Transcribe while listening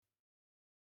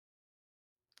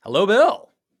Hello, Bill.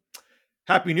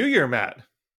 Happy New Year, Matt.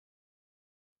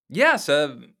 Yes,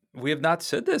 we have not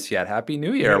said this yet. Happy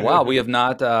New Year. Wow, we have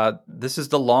not. This is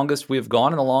the longest we have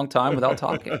gone in a long time without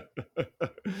talking.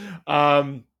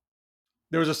 um,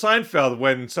 there was a Seinfeld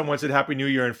when someone said Happy New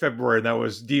Year in February, and that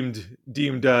was deemed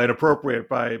inappropriate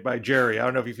by Jerry. I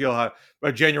don't know if you feel how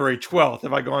by January 12th.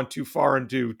 Have I gone too far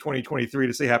into 2023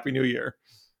 to say Happy New Year?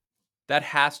 That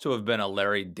has to have been a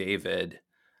Larry David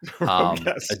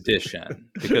Yes, edition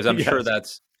because I'm sure yes,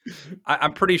 that's.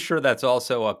 I'm pretty sure that's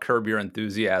also a Curb Your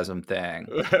Enthusiasm thing.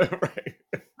 right,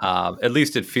 At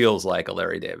least it feels like a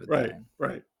Larry David right, thing.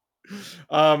 right.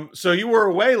 So you were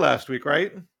away last week,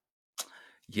 right?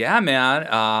 Yeah, man.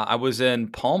 I was in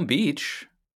Palm Beach,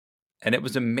 and it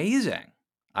was amazing.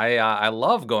 I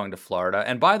love going to Florida.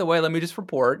 And by the way, let me just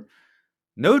report.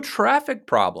 No traffic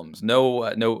problems.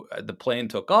 No. The plane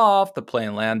took off. The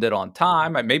plane landed on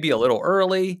time. Maybe a little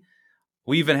early.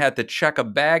 We even had to check a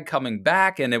bag coming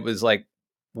back, and it was like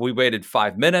we waited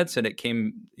 5 minutes, and it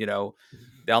came,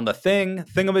 down the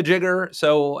thingamajigger.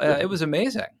 So it was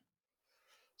amazing.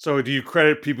 So do you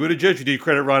credit Pete Buttigieg or do you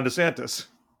credit Ron DeSantis?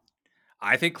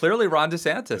 I think clearly Ron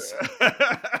DeSantis.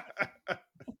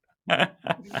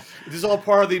 This is all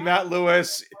part of the Matt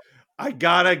Lewis I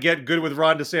gotta get good with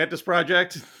Ron DeSantis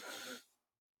project.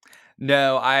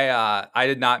 No, I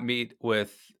did not meet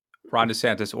with Ron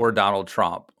DeSantis or Donald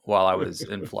Trump while I was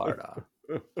in Florida.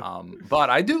 But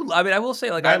I do. I mean, I will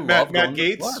say, like, I love Matt going to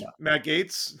Gates. Florida. Matt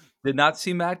Gates. Did not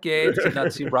see Matt Gates. Did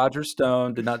not see Roger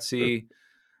Stone. Did not see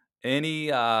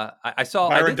any. I saw.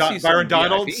 I did see Byron some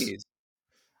Donalds.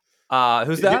 VIPs.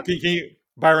 Who's that?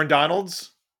 Byron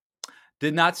Donalds.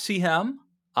 Did not see him.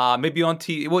 Maybe on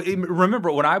TV. Well,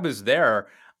 remember when I was there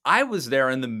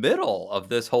in the middle of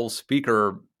this whole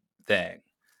speaker thing.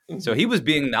 So he was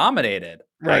being nominated,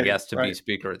 I guess, to be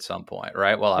speaker at some point,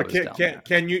 right? While I was down there.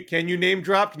 Can you name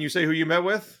drop? Can you say who you met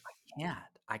with?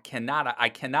 I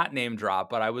cannot name drop,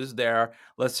 but I was there.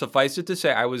 Let's suffice it to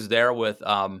say I was there with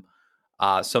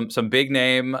some big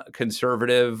name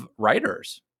conservative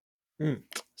writers.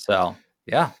 So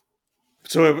yeah.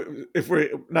 So if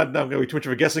we're not going to be too much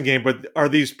of a guessing game, but are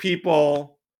these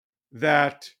people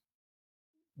that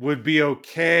would be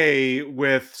okay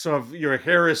with some of your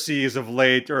heresies of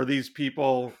late, or are these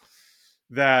people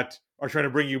that are trying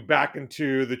to bring you back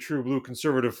into the true blue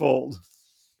conservative fold?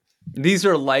 These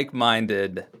are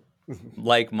like-minded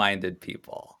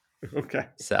people. Okay.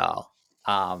 So,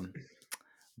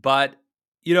 but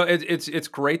it's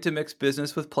great to mix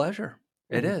business with pleasure.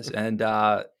 It is, and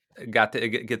got to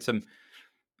get some.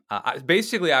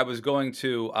 Basically, I was going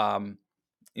to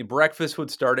breakfast would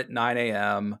start at 9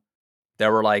 a.m.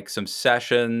 There were like some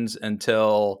sessions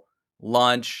until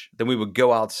lunch. Then we would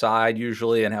go outside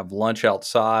usually and have lunch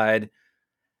outside,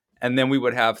 and then we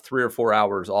would have 3 or 4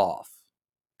 hours off.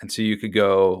 And so you could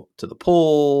go to the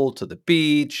pool, to the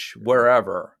beach,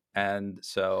 wherever. And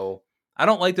so I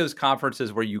don't like those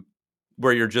conferences where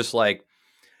you're just like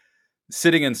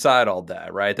sitting inside all day,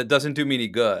 right? That doesn't do me any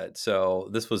good. So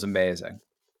this was amazing.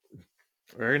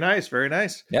 Very nice, very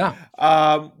nice. Yeah.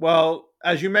 Well,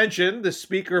 as you mentioned, the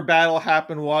speaker battle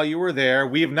happened while you were there.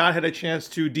 We have not had a chance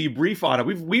to debrief on it.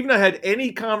 We've not had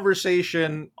any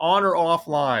conversation on or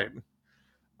offline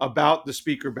about the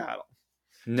speaker battle.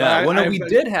 No, we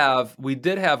did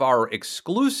have our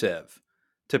exclusive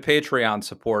to Patreon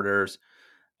supporters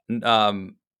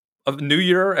of New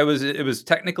Year. It was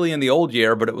technically in the old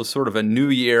year, but it was sort of a new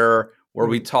year where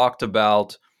we talked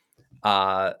about.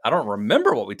 I don't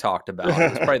remember what we talked about.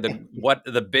 It was probably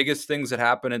the biggest things that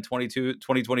happened in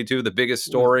 2022, the biggest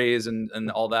stories and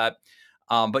all that.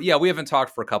 But yeah, we haven't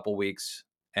talked for a couple weeks,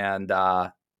 and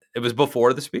it was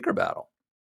before the speaker battle.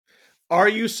 Are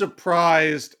you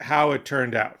surprised how it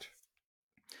turned out?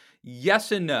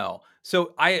 Yes and no.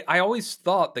 So I always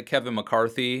thought that Kevin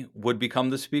McCarthy would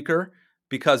become the speaker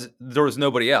because there was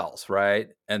nobody else, right?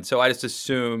 And so I just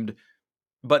assumed.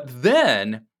 But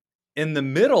then in the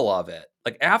middle of it,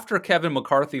 like after Kevin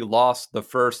McCarthy lost the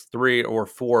first 3 or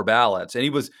 4 ballots,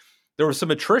 and there was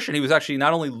some attrition. He was actually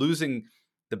not only losing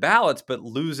the ballots, but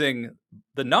losing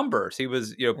the numbers. He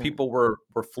was, people were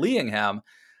fleeing him.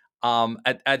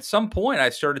 At some point, I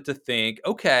started to think,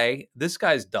 okay, this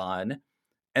guy's done.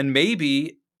 And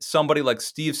maybe somebody like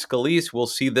Steve Scalise will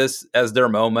see this as their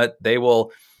moment. They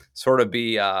will sort of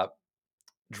be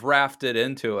drafted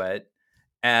into it.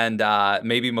 And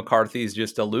maybe McCarthy's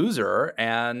just a loser.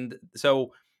 And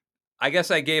so I guess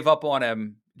I gave up on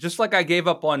him, just like I gave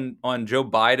up on Joe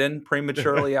Biden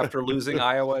prematurely after losing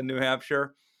Iowa and New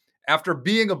Hampshire. After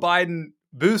being a Biden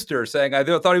booster, saying I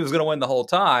thought he was going to win the whole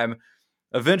time,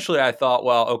 eventually I thought,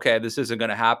 well, okay, this isn't going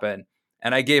to happen.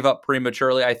 and I gave up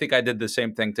prematurely. I think I did the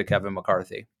same thing to Kevin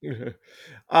McCarthy.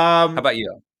 How um, about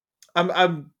you?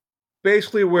 I'm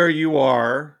basically where you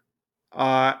are,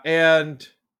 and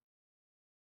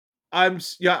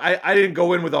I didn't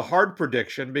go in with a hard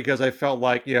prediction because I felt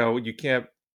like you can't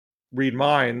read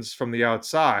minds from the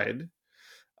outside.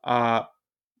 Uh,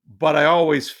 but I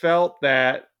always felt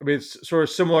that, I mean, it's sort of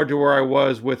similar to where I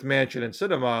was with Manchin and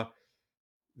Sinema.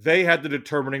 They had the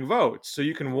determining votes. So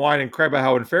you can whine and cry about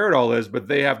how unfair it all is, but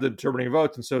they have the determining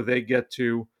votes. And so they get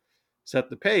to set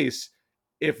the pace.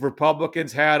 If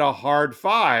Republicans had a hard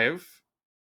five,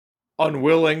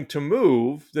 unwilling to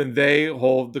move, then they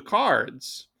hold the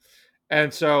cards.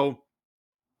 And so,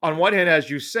 on one hand, as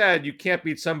you said, you can't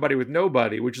beat somebody with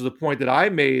nobody, which is a point that I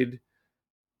made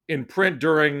in print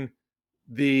during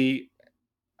the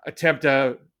attempt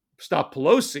to stop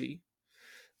Pelosi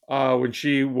when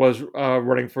she was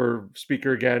running for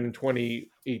speaker again in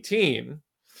 2018.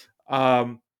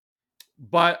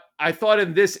 But I thought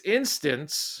in this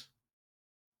instance,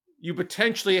 you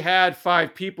potentially had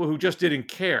five people who just didn't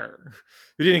care.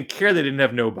 Who didn't care they didn't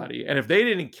have nobody. And if they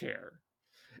didn't care,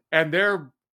 and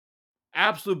their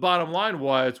absolute bottom line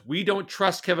was, we don't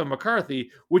trust Kevin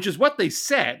McCarthy, which is what they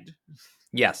said,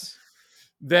 Yes.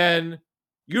 then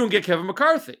you don't get Kevin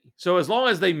McCarthy. So as long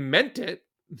as they meant it,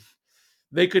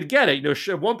 they could get it.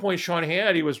 At one point, Sean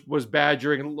Hannity was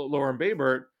badgering Lauren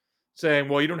Boebert, saying,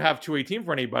 well, you don't have 218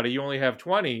 for anybody. You only have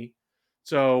 20.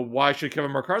 So why should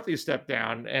Kevin McCarthy step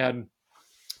down? And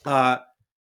I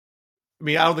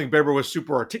don't think Boebert was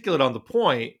super articulate on the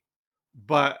point,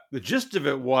 but the gist of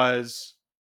it was,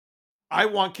 I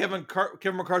want Kevin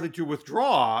McCarthy to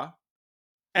withdraw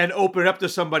and open it up to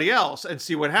somebody else and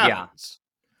see what happens.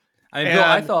 Yeah. I mean, Bill,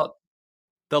 I thought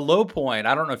the low point,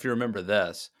 I don't know if you remember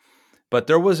this, but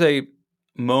there was a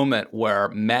moment where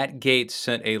Matt Gaetz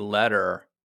sent a letter.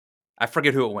 I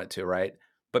forget who it went to, right?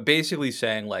 But basically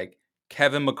saying, like,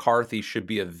 Kevin McCarthy should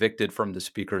be evicted from the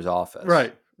speaker's office.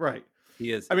 Right.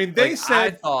 He is. I mean, they said.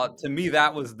 I thought, to me,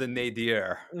 that was the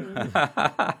nadir.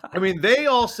 I mean, they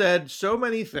all said so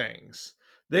many things.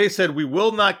 They said, we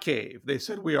will not cave. They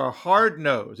said, we are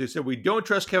hard-nosed. They said, we don't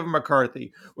trust Kevin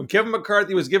McCarthy. When Kevin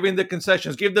McCarthy was giving the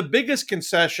concessions, gave the biggest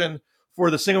concession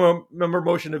for the single-member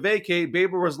motion to vacate,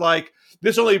 Boebert was like,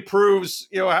 this only proves,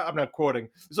 I'm not quoting,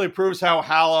 this only proves how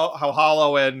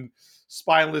hollow and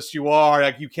spineless you are.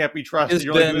 Like, you can't be trusted.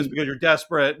 You're only doing this because you're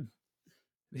desperate.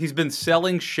 He's been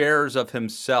selling shares of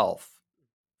himself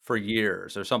for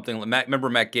years or something. Remember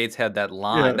Matt Gaetz had that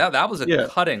line. Yeah. That was a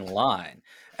cutting line.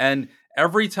 And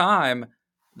every time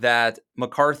that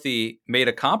McCarthy made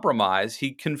a compromise,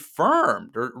 he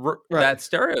confirmed that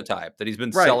stereotype that he's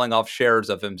been selling off shares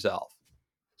of himself.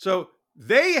 So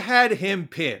they had him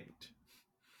pinned.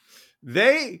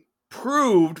 They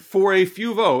proved for a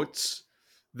few votes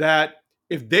that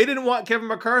if they didn't want Kevin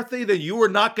McCarthy, then you were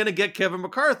not going to get Kevin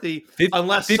McCarthy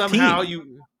unless 15. Somehow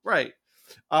you right.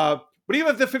 But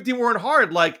even if the 15 weren't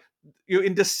hard, like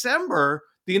in December,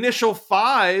 the initial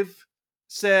 5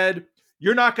 said,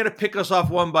 you're not going to pick us off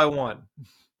one by one.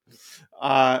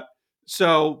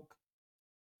 So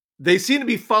they seem to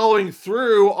be following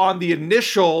through on the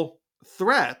initial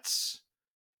threats.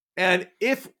 And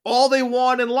if all they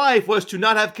want in life was to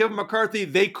not have Kevin McCarthy,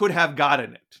 they could have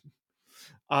gotten it.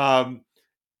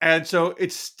 And so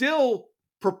it's still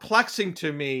perplexing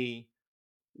to me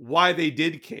why they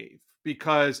did cave.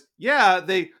 Because,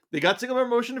 they got single-member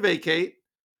motion to vacate.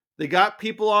 They got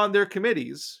people on their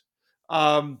committees.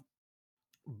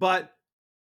 But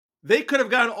they could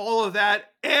have gotten all of that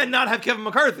and not have Kevin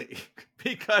McCarthy.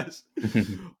 Because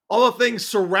all the things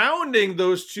surrounding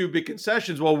those two big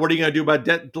concessions, well, what are you going to do about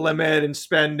debt limit and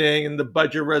spending and the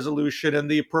budget resolution and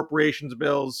the appropriations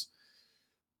bills?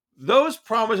 Those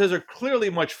promises are clearly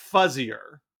much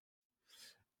fuzzier.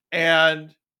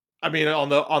 And I mean, on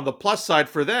the plus side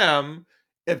for them,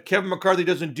 if Kevin McCarthy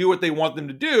doesn't do what they want them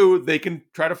to do, they can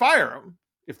try to fire him.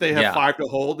 If they have 5 to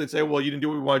hold, they say, well, you didn't do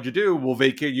what we wanted you to do. We'll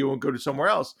vacate you and go to somewhere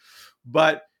else.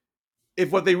 But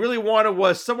if what they really wanted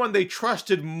was someone they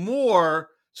trusted more,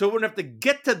 so it wouldn't have to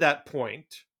get to that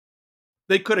point,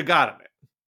 they could have gotten it.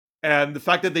 And the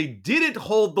fact that they didn't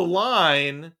hold the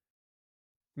line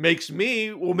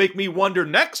will make me wonder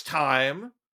next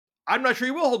time. I'm not sure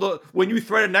you will when you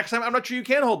thread it next time. I'm not sure you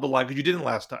can hold the line because you didn't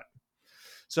last time.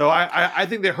 So I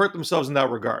think they hurt themselves in that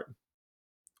regard.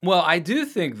 Well, I do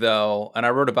think, though, and I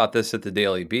wrote about this at the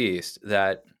Daily Beast,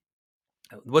 that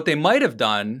what they might have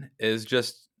done is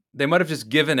they might have just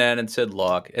given in and said,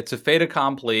 look, it's a fait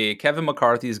accompli. Kevin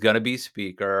McCarthy is going to be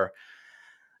speaker.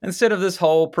 Instead of this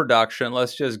whole production,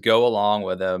 let's just go along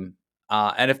with him.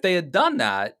 And if they had done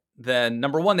that, then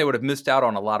number one, they would have missed out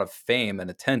on a lot of fame and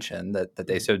attention that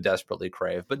they Mhm. so desperately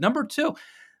crave. But number two,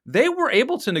 they were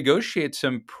able to negotiate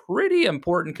some pretty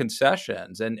important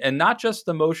concessions, and not just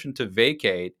the motion to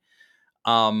vacate.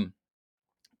 Um,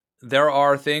 there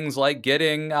are things like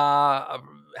getting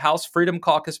House Freedom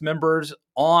Caucus members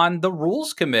on the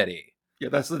Rules Committee, Yeah,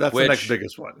 that's the next which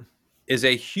biggest one. is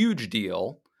a huge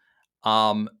deal.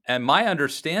 And my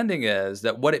understanding is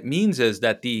that what it means is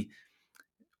that the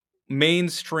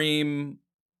mainstream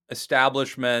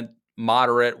establishment,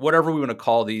 moderate, whatever we want to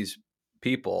call these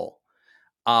people,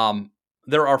 um,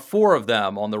 there are four of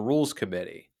them on the Rules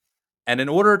Committee. And in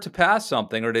order to pass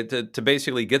something or to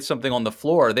basically get something on the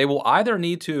floor, they will either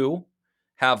need to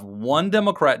have one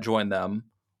Democrat join them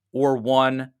or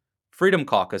one Freedom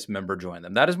Caucus member join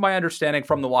them. That is my understanding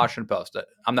from the Washington Post.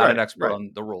 I'm not an Right, expert right.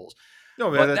 on the rules,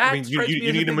 No, man, but that, I that mean, strikes me as a big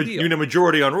you deal. need a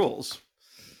majority on rules.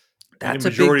 And the That's a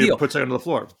big majority deal. puts it on the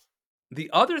floor. The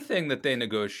other thing that they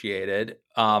negotiated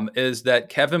is that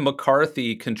Kevin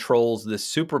McCarthy controls the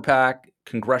Super PAC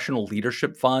Congressional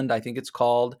Leadership Fund, I think it's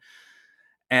called.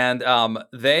 And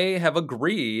they have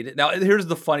agreed. Now, here's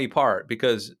the funny part,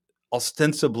 because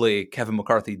ostensibly Kevin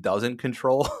McCarthy doesn't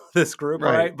control this group,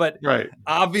 Right, right? But right.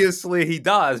 obviously he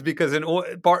does, because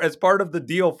as part of the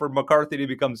deal for McCarthy to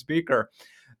become Speaker,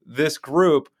 this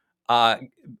group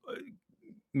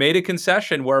made a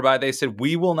concession whereby they said,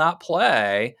 we will not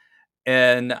play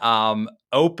in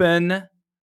open,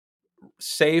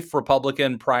 safe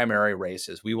Republican primary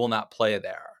races. We will not play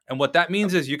there. And what that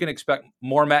means is you can expect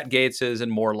more Matt Gaetzes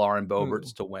and more Lauren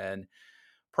Boeberts to win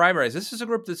primaries. This is a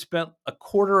group that spent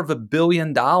 $250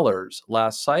 million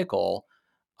last cycle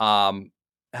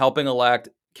helping elect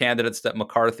candidates that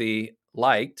McCarthy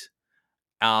liked.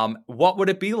 What would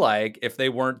it be like if they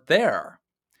weren't there?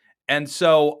 And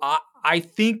so I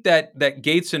think that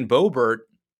Gaetz and Boebert,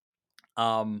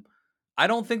 I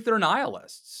don't think they're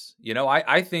nihilists.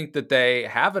 I think that they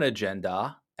have an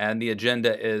agenda, and the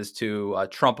agenda is to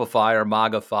Trumpify or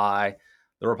MAGAfy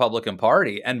the Republican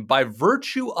Party. And by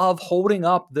virtue of holding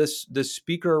up this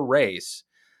speaker race,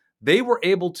 they were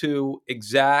able to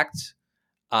exact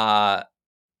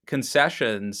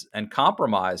concessions and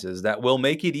compromises that will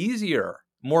make it easier,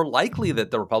 more likely that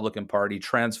the Republican Party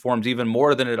transforms even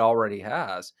more than it already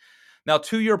has. Now,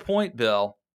 to your point,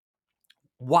 Bill,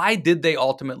 why did they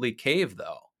ultimately cave,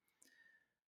 though?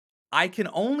 I can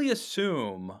only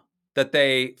assume that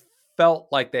they felt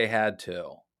like they had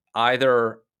to.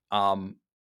 Either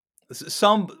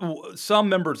some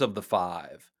members of the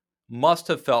five must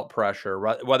have felt pressure,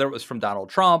 whether it was from Donald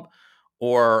Trump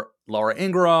or Laura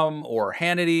Ingraham or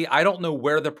Hannity. I don't know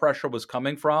where the pressure was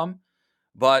coming from,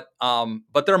 but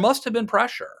there must have been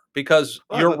pressure, because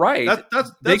you're Well, right.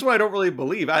 that's what I don't really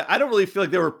believe. I don't really feel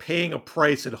like they were paying a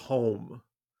price at home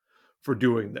for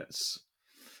doing this.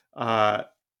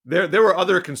 There were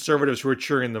other conservatives who were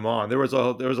cheering them on. There was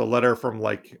a letter from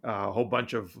like a whole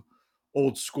bunch of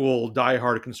old school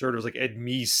diehard conservatives like Ed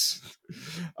Meese,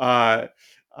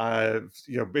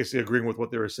 basically agreeing with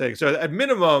what they were saying. So at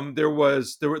minimum, there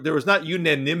was not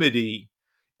unanimity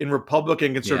in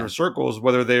Republican conservative circles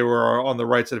whether they were on the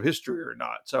right side of history or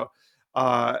not. So,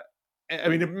 I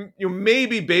mean,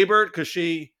 maybe Boebert, because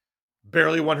she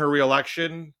barely won her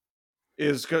reelection,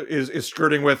 is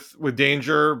skirting with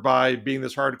danger by being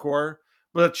this hardcore,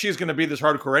 but she's going to be this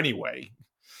hardcore anyway.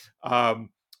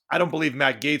 I don't believe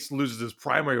Matt Gaetz loses his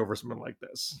primary over someone like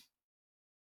this.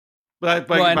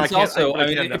 And it's also, I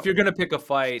mean, if you're going to pick a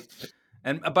fight,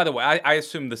 and by the way, I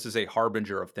assume this is a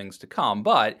harbinger of things to come,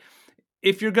 but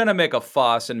if you're going to make a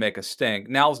fuss and make a stink,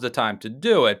 now's the time to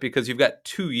do it, because you've got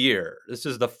 2 years. This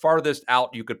is the farthest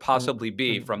out you could possibly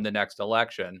be from the next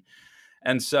election.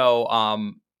 And so,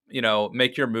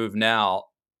 make your move now.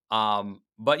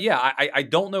 But yeah, I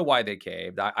don't know why they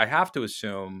caved. I have to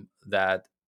assume that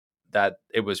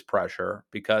it was pressure,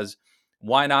 because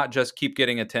why not just keep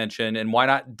getting attention, and why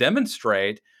not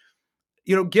demonstrate,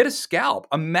 get a scalp?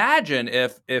 Imagine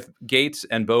if Gaetz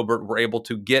and Boebert were able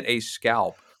to get a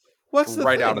scalp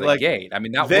right out of the gate. I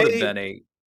mean, that would have been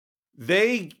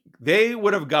they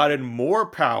would have gotten more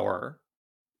power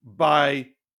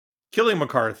by killing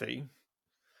McCarthy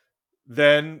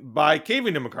than by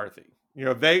caving to McCarthy.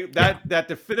 That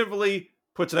definitively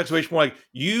puts an exclamation point, like,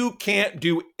 you can't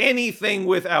do anything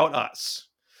without us.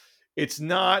 It's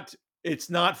not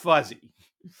fuzzy.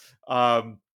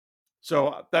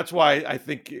 So that's why I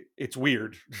think it's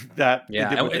weird that they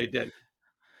did what they did.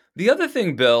 The other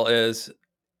thing, Bill, is,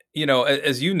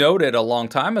 as you noted a long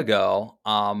time ago,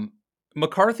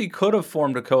 McCarthy could have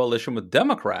formed a coalition with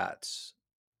Democrats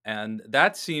And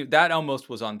that almost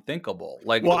was unthinkable.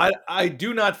 Like, Well, I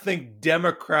do not think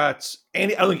Democrats, I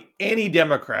don't think any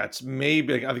Democrats,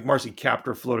 maybe, like, I think Marcy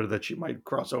Kaptur floated that she might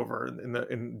cross over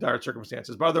in dire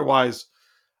circumstances, but otherwise,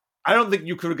 I don't think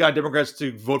you could have got Democrats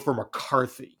to vote for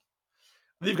McCarthy.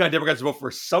 I think you've got Democrats to vote for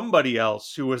somebody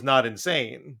else who was not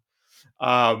insane.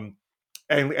 Um,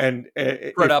 and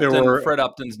if there were Fred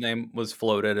Upton's name was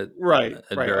floated right,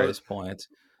 at right, various points.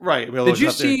 right. Although Did he's you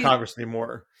not in see? Congress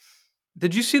anymore.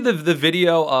 Did you see the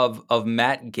video of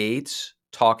Matt Gaetz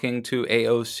talking to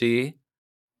AOC?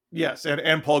 Yes,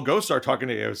 and Paul Gosar talking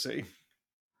to AOC.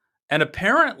 And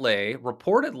apparently,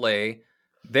 reportedly,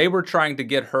 they were trying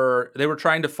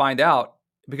to find out,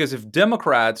 because if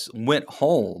Democrats went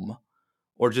home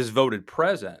or just voted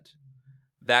present,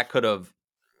 that could have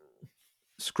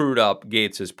screwed up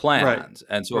Gates's plans.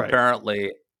 And so Right.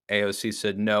 apparently AOC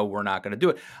said, no, we're not going to do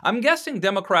it. I'm guessing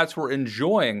Democrats were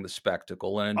enjoying the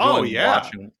spectacle and Oh enjoying yeah,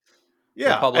 watching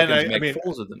yeah. And Republicans I make mean,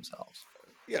 fools of themselves.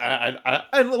 yeah.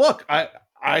 And look,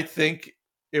 I think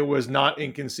it was not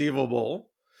inconceivable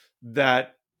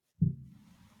that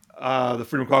the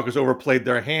Freedom Caucus overplayed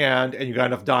their hand, and you got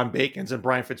enough Don Bacons and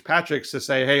Brian Fitzpatricks to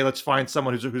say, "Hey, let's find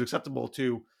someone who's acceptable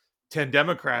to 10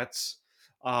 Democrats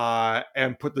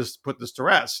and put this to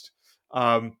rest."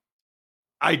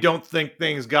 I don't think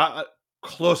things got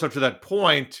close up to that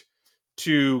point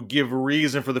to give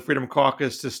reason for the Freedom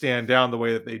Caucus to stand down the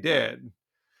way that they did.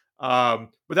 But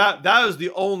that was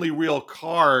the only real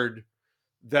card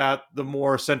that the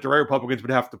more center-right Republicans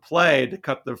would have to play to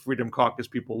cut the Freedom Caucus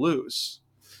people loose.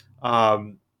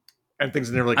 And things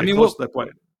didn't really get close to that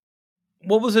point.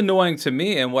 What was annoying to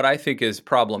me, and what I think is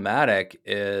problematic,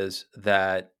 is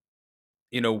that,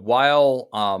 while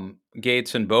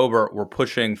Gaetz and Boebert were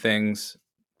pushing things,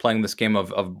 playing this game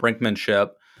of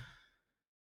brinkmanship,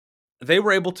 they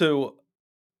were able to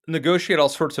negotiate all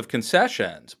sorts of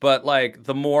concessions. But like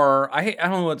the more, I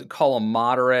don't know what to call them,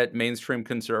 moderate, mainstream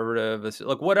conservative,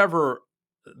 like whatever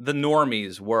the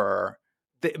normies were,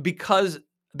 because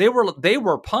they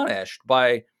were punished by,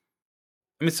 I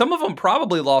mean, some of them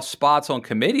probably lost spots on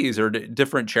committees or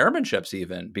different chairmanships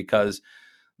even because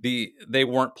they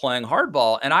weren't playing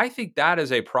hardball. And I think that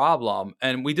is a problem.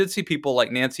 And we did see people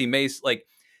like Nancy Mace like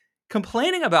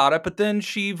complaining about it, but then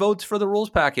she votes for the rules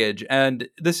package. And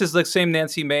this is the same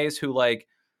Nancy Mace who like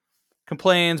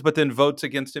complains, but then votes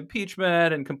against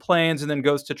impeachment and complains, and then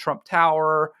goes to Trump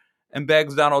Tower and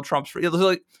begs Donald Trump's. It was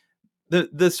like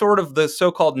the sort of the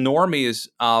so-called normies.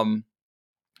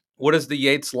 What is the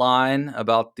Yates line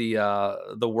about the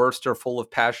worst are full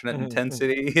of passionate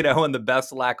intensity, and the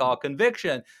best lack all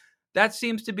conviction? That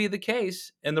seems to be the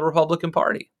case in the Republican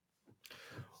Party.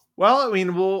 Well, I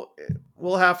mean,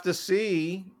 we'll have to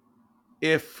see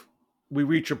if we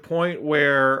reach a point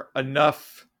where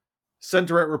enough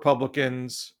center-right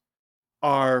Republicans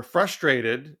are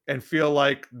frustrated and feel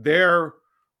like their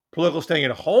political staying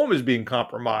at home is being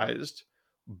compromised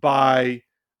by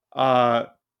the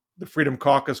Freedom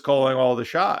Caucus calling all the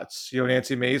shots.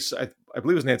 Nancy Mace, I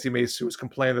believe it was Nancy Mace who was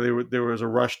complaining that there was a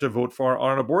rush to vote for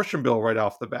on an abortion bill right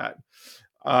off the bat.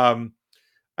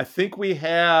 I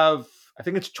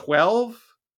think it's 12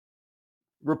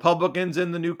 Republicans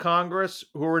in the new Congress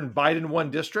who are in Biden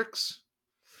won districts.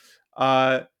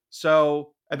 And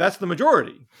that's the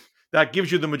majority. That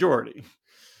gives you the majority.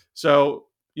 So,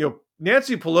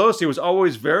 Nancy Pelosi was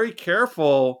always very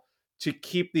careful to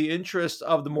keep the interests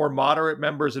of the more moderate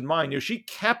members in mind. She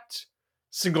kept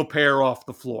single payer off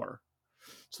the floor,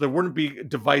 so there wouldn't be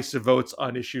divisive votes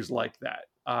on issues like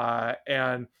that.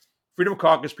 And Freedom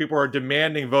Caucus people are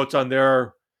demanding votes on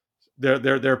their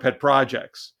pet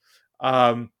projects.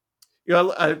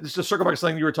 Just to circle back to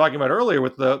something you were talking about earlier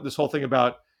with this whole thing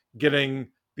about getting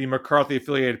the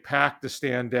McCarthy-affiliated PAC to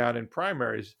stand down in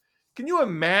primaries. Can you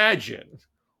imagine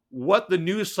what the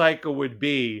news cycle would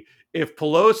be if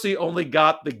Pelosi only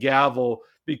got the gavel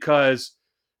because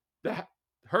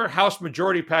her House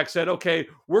Majority PAC said, okay,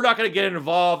 we're not going to get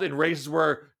involved in races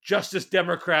where Justice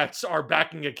Democrats are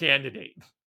backing a candidate?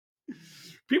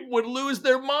 People would lose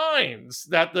their minds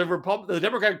that the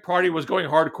Democratic Party was going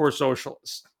hardcore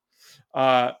socialist.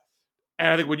 And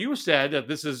I think what you said, that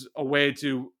this is a way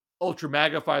to ultra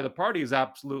magnify the party, is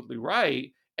absolutely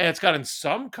right. And it's gotten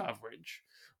some coverage,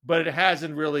 but it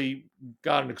hasn't really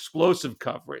gotten explosive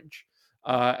coverage.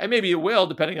 And maybe it will,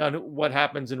 depending on what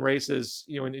happens in races,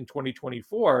 in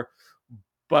 2024.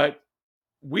 But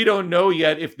we don't know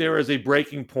yet if there is a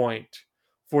breaking point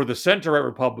for the center-right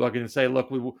Republican and say,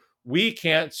 look, we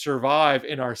can't survive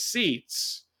in our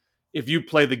seats if you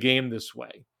play the game this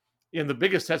way. And the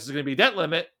biggest test is going to be debt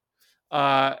limit.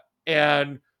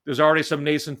 And there's already some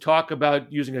nascent talk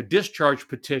about using a discharge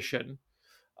petition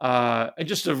And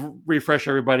just to refresh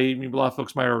everybody, I mean, a lot of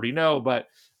folks might already know, but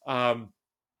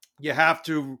you have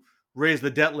to raise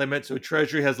the debt limit so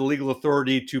Treasury has the legal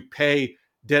authority to pay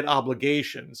debt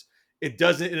obligations. It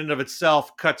doesn't in and of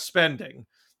itself cut spending.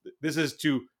 This is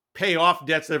to pay off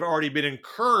debts that have already been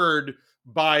incurred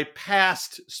by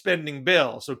past spending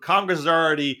bills. So Congress has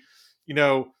already, you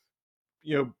know,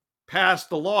 passed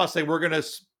the law saying we're going to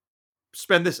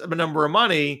spend this number of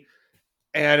money,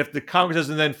 and if the Congress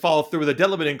doesn't then follow through with a debt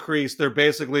limit increase, they're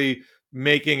basically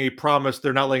making a promise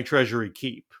they're not letting Treasury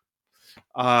keep.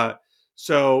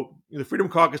 So the Freedom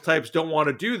Caucus types don't want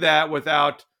to do that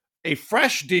without a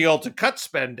fresh deal to cut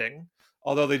spending,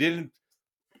 although they didn't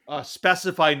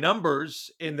specify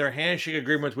numbers in their handshake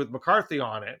agreements with McCarthy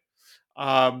on it.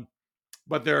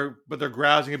 But they're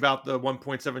grousing about the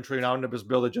 1.7 trillion omnibus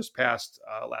bill that just passed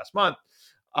last month.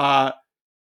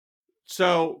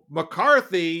 So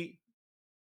McCarthy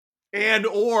and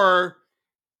or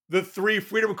the three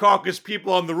Freedom Caucus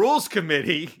people on the Rules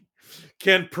Committee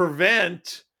can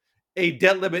prevent a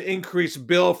debt limit increase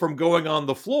bill from going on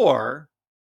the floor,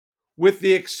 with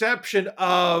the exception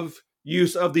of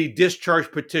use of the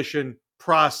discharge petition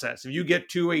process. If you get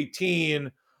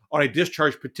 218 on a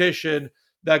discharge petition,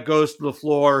 that goes to the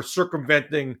floor,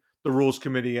 circumventing the Rules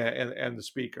Committee and the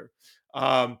Speaker.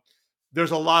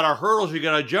 There's a lot of hurdles you're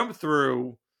going to jump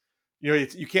through.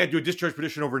 You can't do a discharge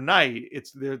petition overnight.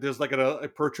 There's like a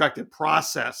protracted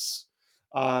process.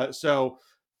 So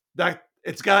that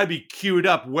it's got to be queued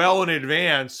up well in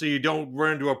advance so you don't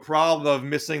run into a problem of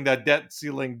missing that debt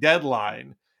ceiling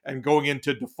deadline and going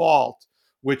into default,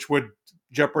 which would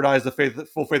jeopardize the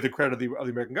full faith and credit of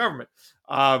the American government.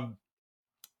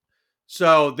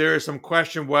 So there is some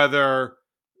question whether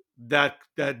that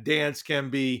dance can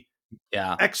be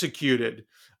executed.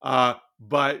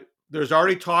 But there's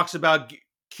already talks about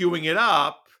queuing it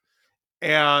up,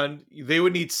 and they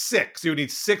would need six. They would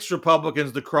need six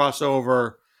Republicans to cross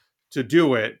over to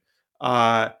do it.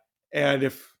 And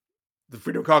if the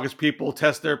Freedom Caucus people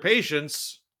test their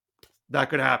patience, that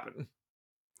could happen.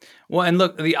 Well, and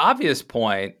look, the obvious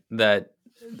point that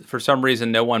for some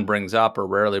reason no one brings up or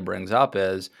rarely brings up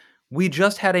is we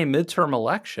just had a midterm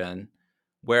election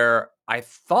where I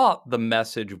thought the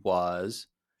message was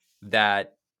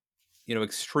that,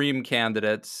 extreme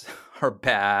candidates are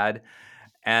bad,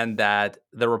 and that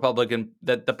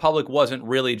that the public wasn't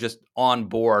really just on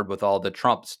board with all the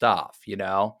Trump stuff,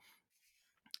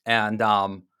 And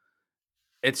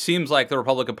it seems like the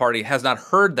Republican Party has not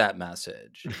heard that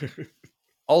message.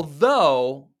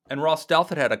 Although, and Ross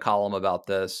Douthat had a column about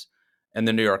this in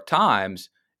the New York Times,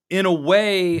 in a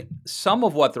way, some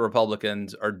of what the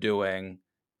Republicans are doing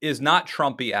is not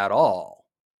Trumpy at all.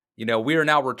 We are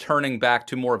now returning back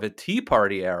to more of a Tea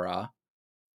Party era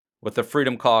with the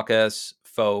Freedom Caucus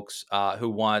folks who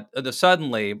want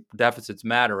suddenly deficits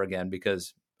matter again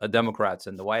because a Democrat's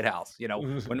in the White House.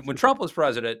 When Trump was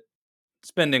president,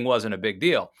 spending wasn't a big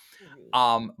deal.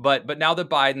 But now that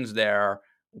Biden's there,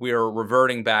 we are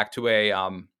reverting back to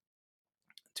a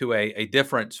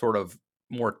different sort of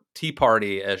more Tea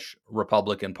Party-ish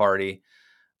Republican Party,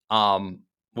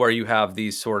 where you have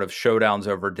these sort of showdowns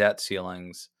over debt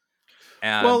ceilings.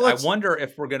 And I wonder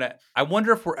if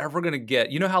we're ever gonna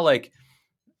get, how like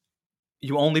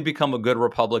you only become a good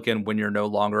Republican when you're no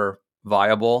longer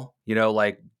viable.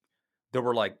 Like there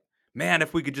were like, man,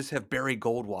 if we could just have Barry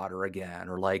Goldwater again,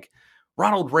 or like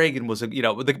Ronald Reagan was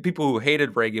the people who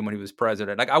hated Reagan when he was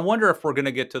president. Like I wonder if we're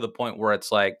gonna get to the point where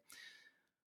it's like,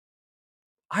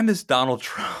 I miss Donald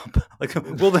Trump. Like,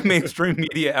 will the mainstream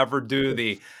media ever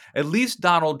do at least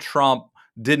Donald Trump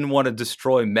didn't want to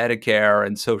destroy Medicare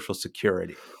and Social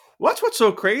Security? Well, that's what's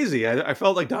so crazy. I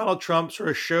felt like Donald Trump sort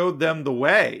of showed them the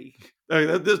way. So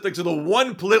the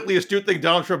one politically astute thing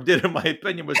Donald Trump did, in my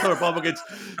opinion, was tell Republicans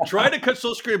trying to cut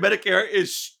Social Security and Medicare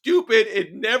is stupid.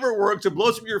 It never works. It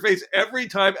blows up in your face every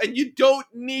time, and you don't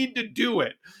need to do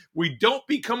it. We don't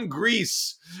become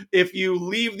Greece if you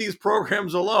leave these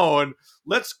programs alone.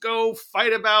 Let's go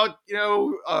fight about,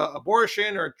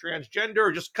 abortion or transgender,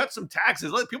 or just cut some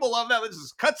taxes. People love that. Let's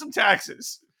just cut some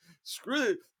taxes. Screw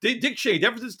it. Dick Cheney,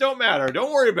 deficits don't matter.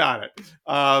 Don't worry about it.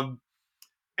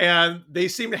 And they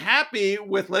seemed happy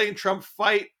with letting Trump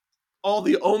fight all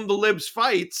the own the libs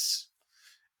fights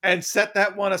and set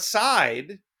that one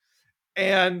aside.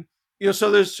 And so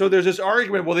there's this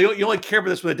argument. Well, you only care for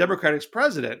this when the Democratic's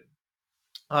president.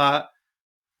 And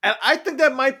I think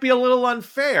that might be a little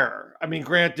unfair. I mean,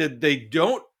 granted, they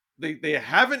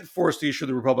haven't forced the issue of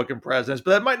the Republican presidents,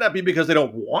 but that might not be because they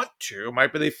don't want to. It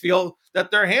might be they feel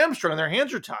that they're hamstrung and their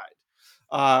hands are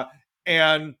tied.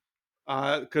 And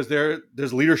because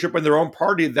there's leadership in their own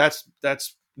party that's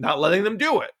not letting them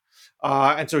do it.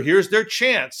 And so here's their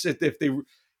chance.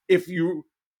 If you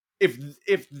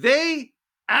if they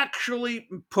actually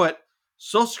put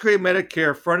Social Security,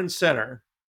 Medicare front and center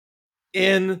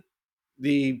in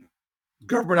the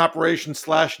government operation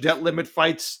 / debt limit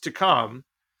fights to come,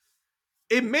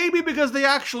 it may be because they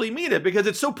actually mean it, because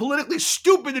it's so politically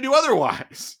stupid to do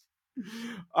otherwise.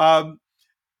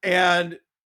 And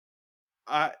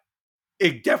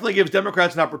it definitely gives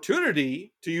Democrats an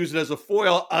opportunity to use it as a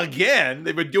foil again.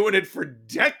 They've been doing it for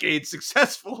decades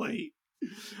successfully.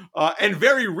 And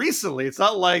very recently, it's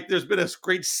not like there's been a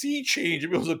great sea change in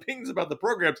people's opinions about the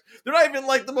programs. They're not even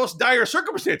like the most dire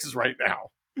circumstances right now.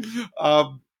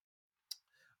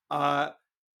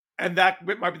 And that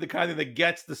might be the kind of thing that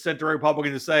gets the center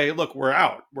Republican to say, look, we're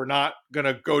out. We're not going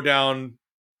to go down,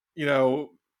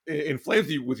 in flames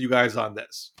with you guys on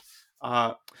this.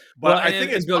 But I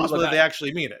think it's possible that they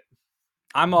actually mean it.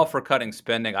 I'm all for cutting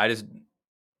spending. I just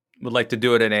would like to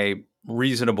do it in a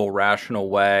reasonable, rational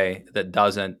way that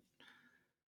doesn't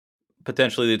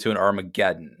potentially lead to an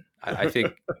Armageddon. I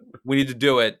think we need to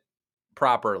do it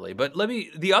properly. But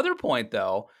the other point,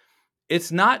 though,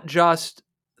 it's not just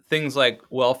things like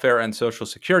welfare and Social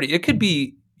Security. It could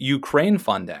be Ukraine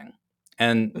funding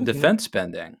and defense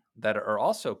spending that are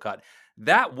also cut.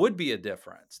 That would be a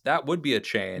difference. That would be a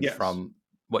change from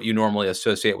what you normally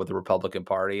associate with the Republican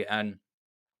Party. And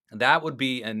that would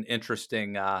be an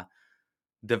interesting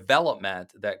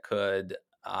development that could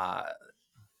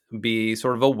be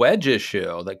sort of a wedge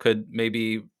issue that could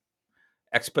maybe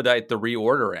expedite the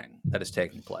reordering that is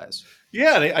taking place.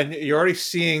 Yeah, and you're already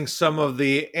seeing some of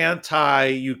the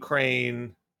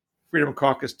anti-Ukraine Freedom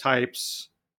Caucus types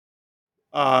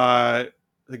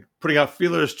putting out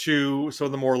feelers to some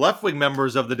of the more left-wing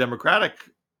members of the Democratic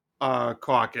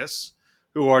caucus,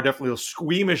 who are definitely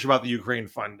squeamish about the Ukraine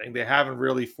funding. They haven't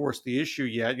really forced the issue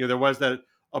yet. There was that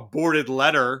aborted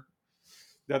letter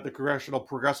that the Congressional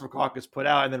Progressive Caucus put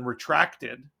out and then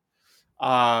retracted,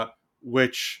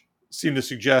 which seemed to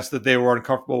suggest that they were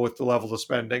uncomfortable with the level of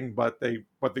spending, but they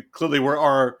clearly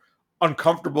are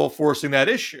uncomfortable forcing that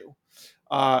issue.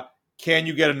 Can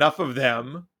you get enough of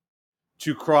them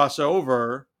to cross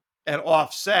over and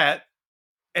offset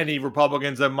any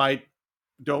Republicans that might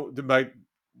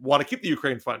want to keep the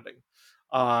Ukraine funding?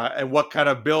 And what kind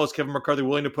of bill is Kevin McCarthy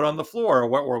willing to put on the floor?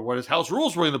 Or what is House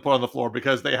Rules willing to put on the floor,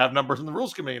 because they have numbers in the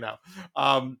Rules Committee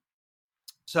now?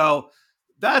 So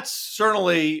that's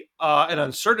certainly an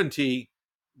uncertainty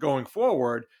going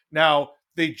forward. Now,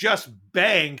 they just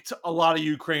banked a lot of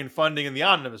Ukraine funding in the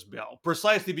omnibus bill,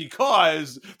 precisely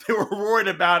because they were worried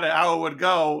about how it would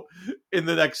go in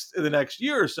the next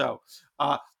year or so.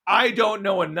 I don't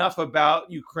know enough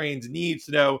about Ukraine's needs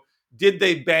to know, did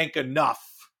they bank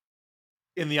enough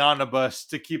in the omnibus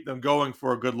to keep them going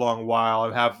for a good long while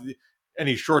and have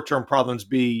any short-term problems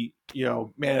be,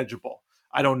 manageable?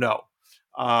 I don't know.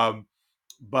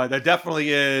 But that definitely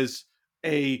is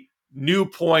a new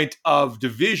point of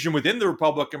division within the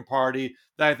Republican Party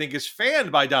that I think is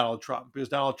fanned by Donald Trump, because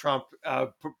Donald Trump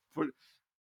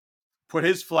put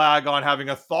his flag on having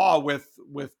a thaw with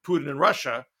Putin and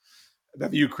Russia,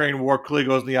 that the Ukraine war clearly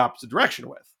goes in the opposite direction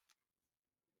with.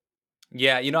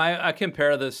 Yeah, I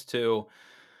compare this to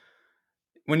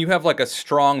when you have like a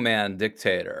strongman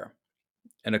dictator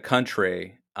in a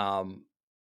country.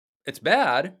 It's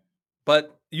bad,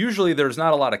 but usually there's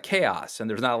not a lot of chaos and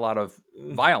there's not a lot of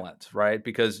violence, right?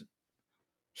 Because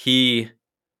he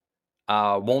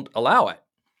won't allow it.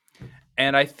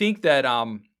 And I think that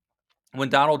when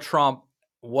Donald Trump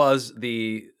was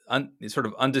the sort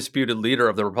of undisputed leader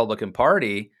of the Republican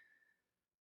Party,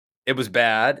 it was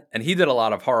bad, and he did a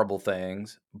lot of horrible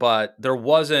things, but there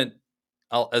wasn't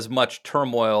as much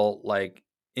turmoil like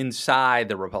inside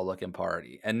the Republican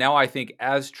Party. And now I think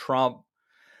as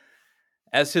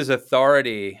his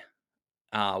authority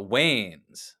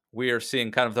wanes, we are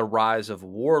seeing kind of the rise of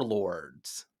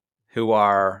warlords who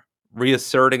are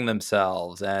reasserting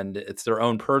themselves, and it's their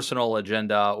own personal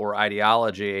agenda or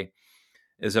ideology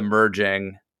is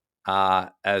emerging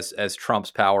as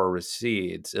Trump's power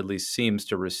recedes, at least seems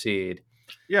to recede.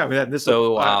 Yeah, I mean, this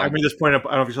point up. I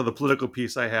don't know if you saw the political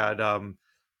piece I had.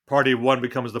 Party of one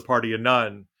becomes the party of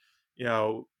none.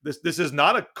 This is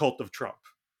not a cult of Trump.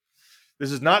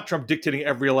 This is not Trump dictating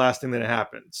every last thing that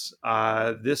happens.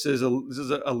 This is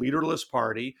a leaderless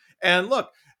party. And look,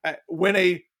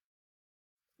 when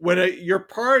your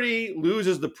party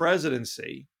loses the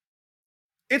presidency,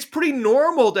 it's pretty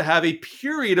normal to have a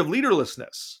period of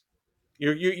leaderlessness.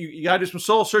 You got to do some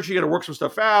soul searching. You got to work some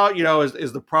stuff out.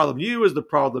 Is the problem you? Is the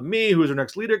problem me? Who's our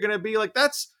next leader going to be? Like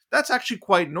that's actually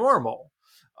quite normal.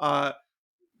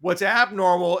 What's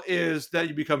abnormal is that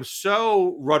you become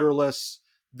so rudderless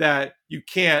that you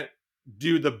can't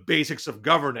do the basics of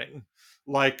governing,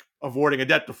 like avoiding a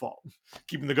debt default,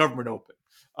 keeping the government open.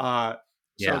 So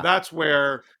Yeah. that's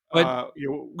where But we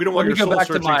don't let want me your go soul back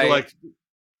to searching to my like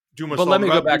doom us but all, let but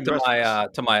me go about doom back the rest of us.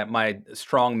 to my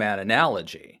strongman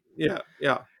analogy. Yeah,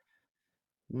 yeah.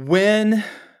 When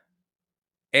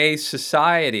a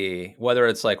society, whether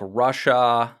it's like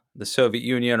Russia, the Soviet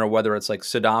Union, or whether it's like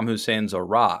Saddam Hussein's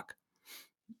Iraq,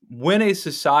 when a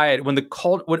society, when the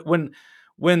cult, when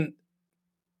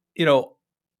you know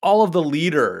all of the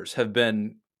leaders have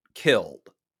been killed,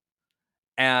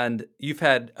 and you've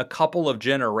had a couple of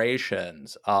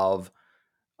generations uh,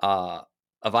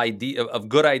 of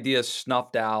good ideas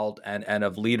snuffed out, and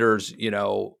of leaders,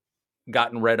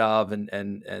 gotten rid of,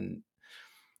 and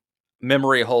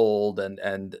memory hold,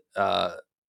 and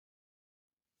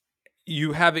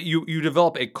you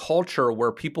develop a culture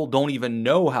where people don't even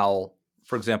know how,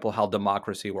 for example, how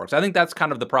democracy works. I think that's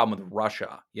kind of the problem with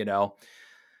Russia.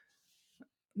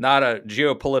 Not a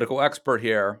geopolitical expert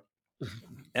here,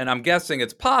 and I'm guessing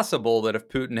it's possible that if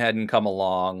Putin hadn't come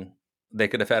along, they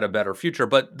could have had a better future.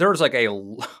 But there's like a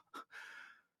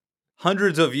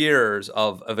hundreds of years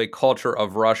of a culture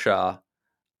of Russia.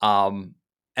 Um,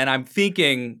 and I'm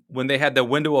thinking when they had the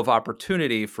window of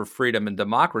opportunity for freedom and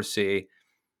democracy,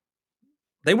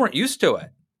 they weren't used to it.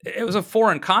 It was a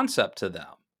foreign concept to them.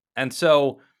 And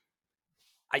so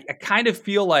I kind of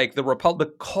feel like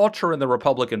the culture in the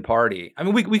Republican Party. I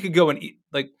mean, we could go and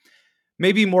like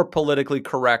maybe more politically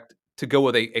correct to go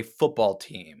with a football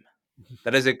team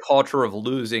that is a culture of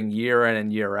losing year in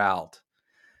and year out.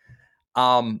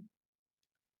 Um,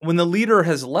 when the leader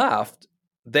has left,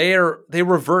 they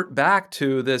revert back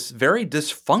to this very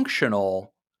dysfunctional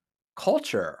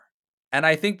culture. And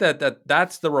I think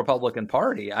that's the Republican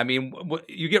Party. I mean,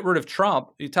 you get rid of Trump,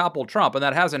 you topple Trump, and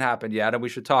that hasn't happened yet. And we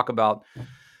should talk about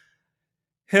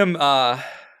him in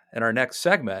our next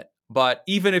segment. But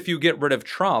even if you get rid of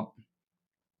Trump,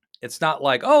 it's not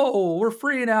like, oh, we're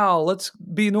free now. Let's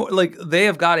be like they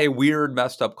have got a weird,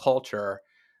 messed up culture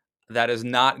that is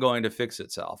not going to fix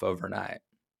itself overnight.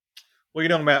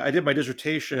 Well, Matt, I did my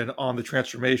dissertation on the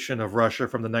transformation of Russia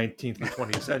from the 19th to the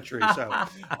 20th century.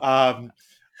 So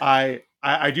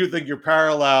I do think your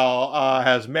parallel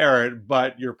has merit,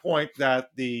 but your point that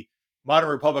the modern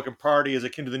Republican Party is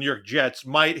akin to the New York Jets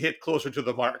might hit closer to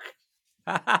the mark.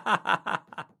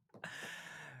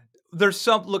 There's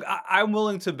some look. I'm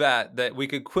willing to bet that we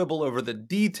could quibble over the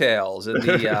details and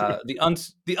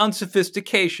the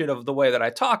unsophistication of the way that I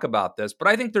talk about this, but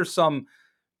I think there's some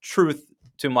truth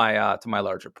to my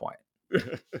larger point.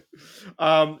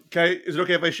 Okay, is it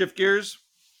okay if I shift gears?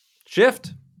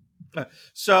 Shift.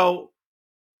 So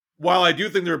while I do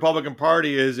think the Republican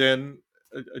Party is in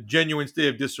a genuine state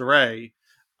of disarray,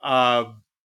 uh,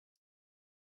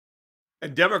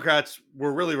 and Democrats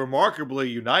were really remarkably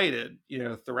united,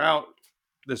 throughout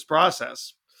this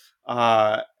process.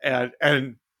 And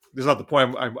this is not the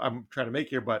point I'm trying to make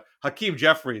here, but Hakeem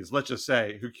Jeffries, let's just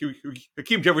say,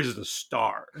 Hakeem Jeffries is a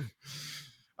star.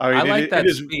 I I mean, like that it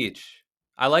is, speech.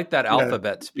 I like that yeah,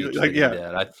 alphabet speech like, that he yeah.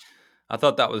 did. I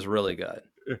thought that was really good.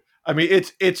 I mean,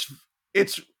 it's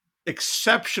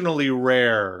exceptionally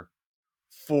rare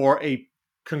for a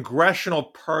congressional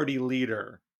party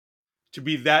leader to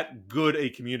be that good a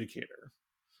communicator.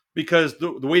 Because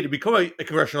the way to become a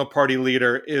congressional party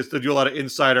leader is to do a lot of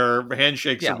insider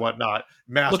handshakes Yeah. and whatnot,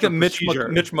 Look master at procedure.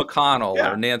 Mitch McConnell or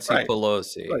Yeah, Nancy right,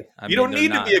 Pelosi. right. I You mean, don't they're need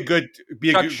to not be a good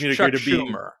Chuck communicator to be.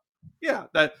 Schumer. Yeah,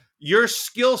 that your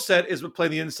skill set is with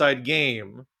playing the inside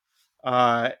game,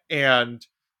 and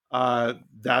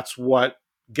that's what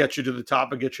gets you to the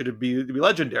top and gets you to be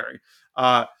legendary.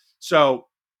 So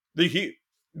the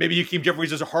maybe Hakeem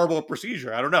Jeffries is a horrible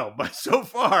procedure. I don't know, but so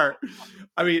far,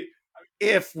 I mean,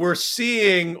 if we're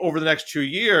seeing over the next 2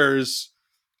 years,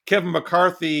 Kevin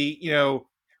McCarthy,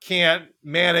 can't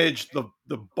manage the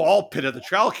ball pit at the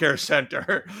child care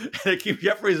center, and Hakeem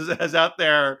Jeffries is out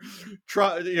there,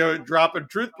 dropping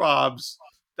truth bombs.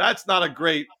 That's not a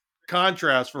great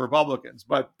contrast for Republicans,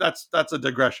 but that's a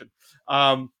digression.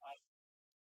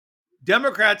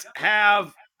 Democrats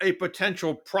have a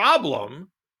potential problem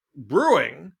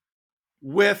brewing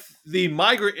with the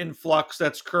migrant influx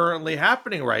that's currently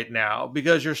happening right now,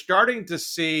 because you're starting to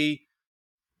see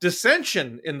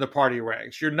dissension in the party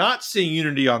ranks. You're not seeing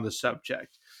unity on the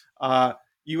subject.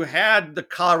 You had the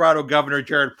Colorado governor,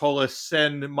 Jared Polis,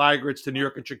 send migrants to New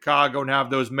York and Chicago and have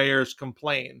those mayors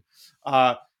complain.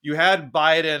 You had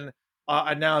Biden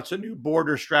announce a new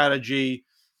border strategy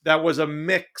that was a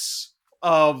mix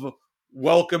of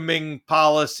welcoming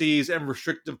policies and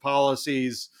restrictive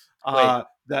policies. Wait,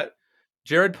 That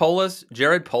Jared Polis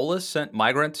sent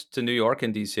migrants to New York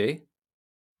and DC.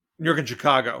 New York and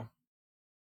Chicago.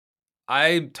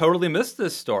 I totally missed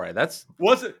this story. That's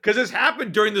Was it because this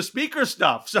happened during the speaker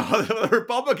stuff? So the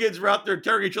Republicans were out there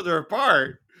tearing each other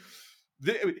apart.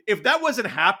 If that wasn't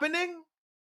happening,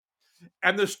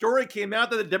 and the story came out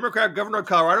that the Democratic governor of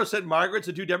Colorado sent migrants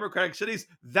to 2 Democratic cities,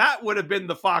 that would have been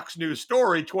the Fox News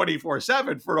story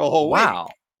 24/7 for a whole week. wow.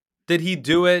 Did he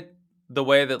do it the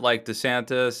way that like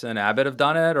DeSantis and Abbott have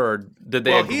done it, or did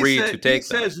they agree to take he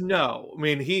says no. I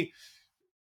mean,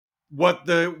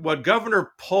 what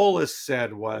Governor Polis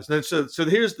said was, and so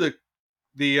here's the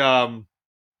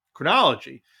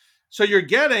chronology. So you're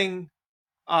getting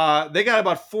they got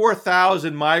about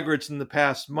 4,000 migrants in the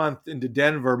past month into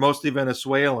Denver, mostly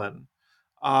Venezuelan.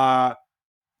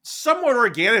 Somewhat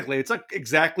organically, it's not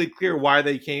exactly clear why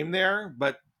they came there,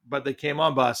 but they came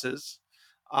on buses.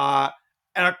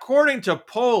 And according to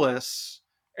Polis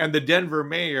and the Denver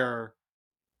mayor,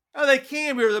 they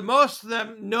came here. Most of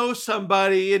them know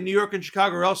somebody in New York and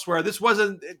Chicago or elsewhere.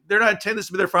 They're not intending this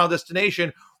to be their final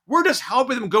destination. We're just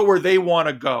helping them go where they want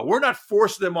to go. We're not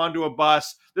forcing them onto a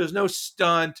bus. There's no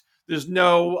stunt. There's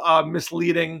no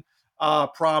misleading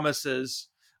promises.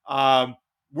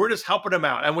 We're just helping them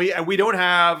out. And we don't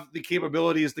have the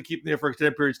capabilities to keep them there for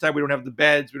extended periods of time. We don't have the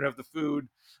beds. We don't have the food,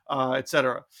 et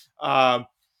cetera.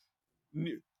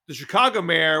 The Chicago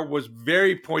mayor was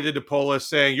very pointed to Polis,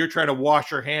 saying, you're trying to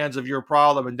wash your hands of your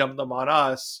problem and dump them on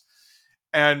us.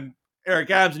 And Eric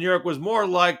Adams in New York was more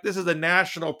like, this is a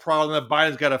national problem that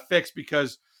Biden's got to fix,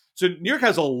 because so New York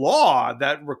has a law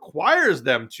that requires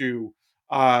them to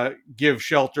give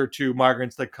shelter to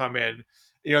migrants that come in.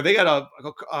 You know, they got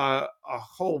a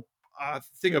whole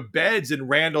thing of beds in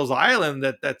Randall's Island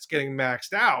that's getting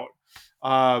maxed out.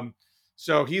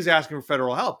 So he's asking for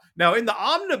federal help. Now, in the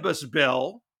omnibus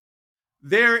bill,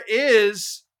 there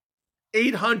is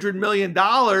 $800 million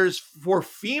for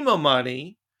FEMA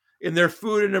money in their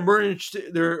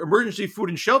emergency food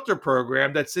and shelter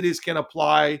program that cities can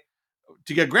apply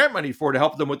to get grant money for to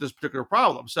help them with this particular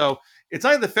problem. So it's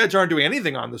not like the feds aren't doing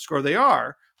anything on the score; they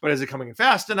are. But is it coming in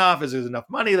fast enough? Is there enough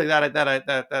money? Like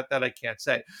that I can't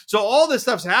say. So all this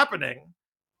stuff's happening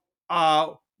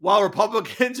while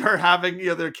Republicans are having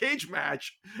their cage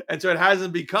match, and so it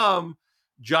hasn't become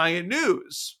giant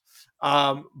news.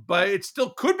 But it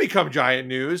still could become giant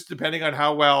news depending on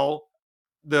how well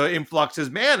the influx is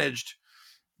managed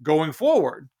going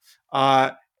forward.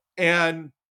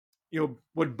 And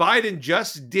what Biden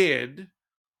just did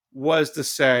was to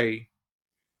say,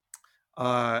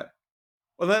 well,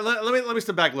 let me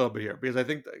step back a little bit here, because I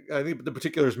think the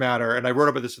particulars matter, and I wrote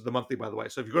about this at the Monthly, by the way.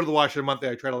 So if you go to the Washington Monthly,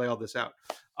 I try to lay all this out.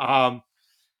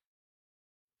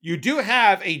 You do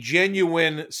have a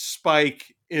genuine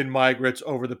spike in migrants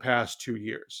over the past 2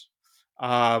 years.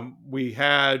 We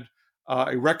had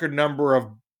a record number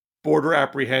of border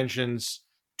apprehensions,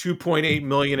 2.8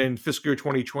 million in fiscal year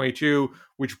 2022,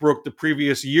 which broke the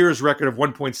previous year's record of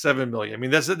 1.7 million. I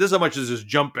mean, this is how much this is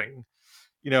jumping,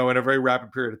 in a very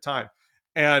rapid period of time.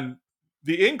 And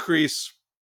the increase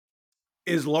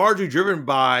is largely driven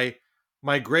by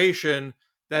migration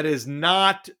that is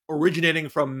not originating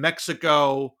from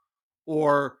Mexico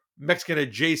or Mexican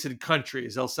adjacent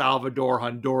countries, El Salvador,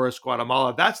 Honduras,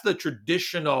 Guatemala. That's the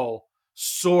traditional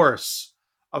source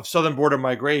of southern border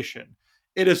migration.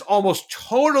 It is almost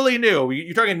totally new.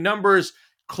 You're talking numbers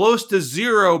close to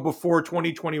zero before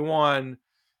 2021,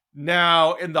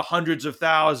 now in the hundreds of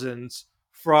thousands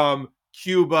from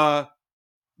Cuba,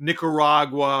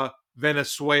 Nicaragua,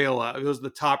 Venezuela. Those are the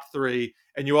top 3.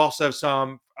 And you also have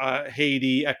some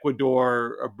Haiti,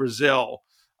 Ecuador, Brazil.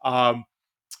 So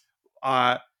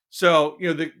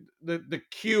the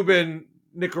Cuban,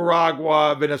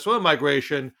 Nicaragua, Venezuela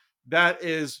migration, that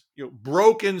is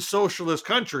broken socialist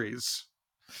countries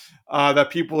that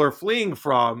people are fleeing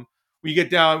from. When you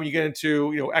get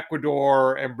into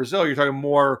Ecuador and Brazil, you're talking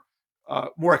more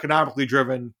economically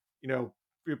driven.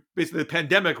 Basically the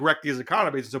pandemic wrecked these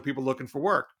economies, and so people looking for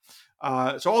work.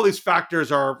 So all these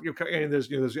factors are, and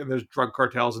there's drug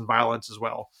cartels and violence as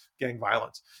well, gang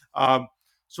violence.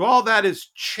 So all that is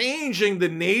changing the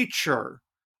nature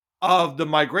of the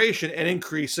migration and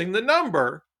increasing the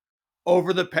number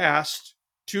over the past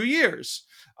 2 years.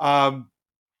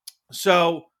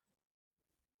 So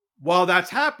while that's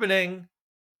happening,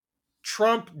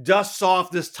 Trump dusts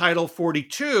off this Title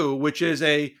 42, which is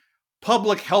a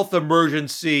public health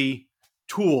emergency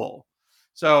tool.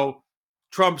 So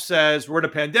Trump says, we're in a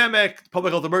pandemic,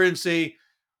 public health emergency.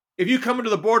 If you come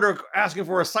into the border asking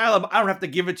for asylum, I don't have to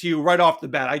give it to you right off the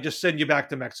bat. I just send you back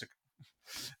to Mexico.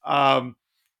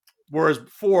 Whereas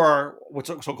before, what's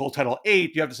so-called Title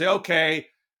 8, you have to say, okay,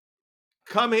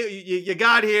 come here, you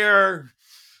got here,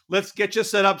 let's get you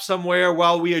set up somewhere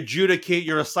while we adjudicate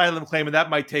your asylum claim, and that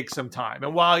might take some time.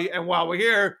 And while we're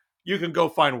here, you can go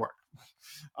find work.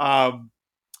 Um,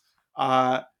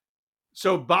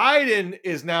 so Biden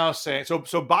is now saying, so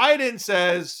Biden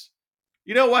says,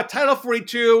 you know what, Title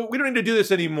 42, we don't need to do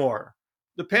this anymore.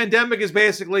 The pandemic is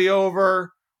basically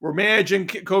over. We're managing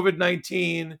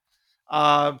COVID-19.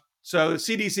 So the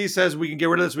CDC says we can get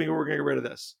rid of this. We're going to get rid of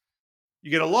this. You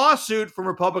get a lawsuit from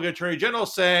Republican Attorney General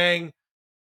saying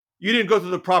you didn't go through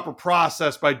the proper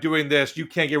process by doing this. You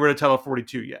can't get rid of Title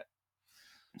 42 yet.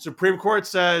 Supreme Court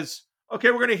says, okay,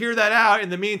 we're going to hear that out. In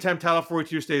the meantime, Title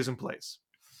 42 stays in place.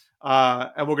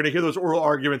 And we're going to hear those oral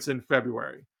arguments in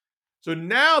February. So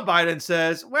now Biden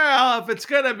says, well, if it's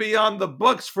going to be on the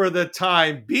books for the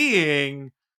time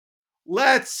being,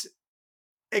 let's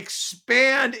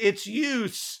expand its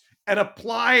use and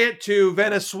apply it to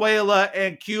Venezuela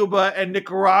and Cuba and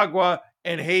Nicaragua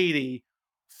and Haiti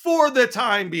for the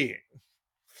time being.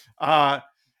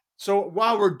 So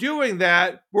while we're doing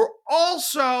that, we're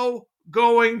also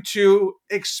going to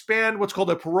expand what's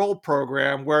called a parole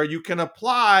program, where you can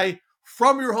apply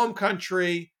from your home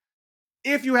country.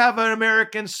 If you have an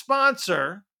American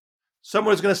sponsor,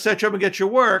 someone who's going to set you up and get you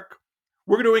work,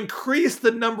 we're going to increase the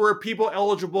number of people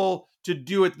eligible to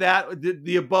do it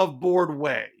the above board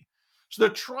way. So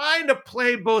they're trying to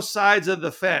play both sides of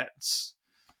the fence.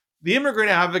 The immigrant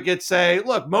advocates say,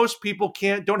 look, most people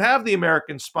don't have the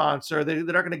American sponsor. They're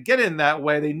not going to get in that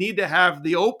way. They need to have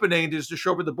the opening just to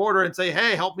show up at the border and say,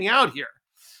 hey, help me out here.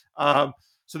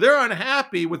 So they're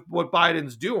unhappy with what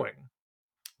Biden's doing.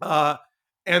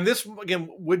 And this, again,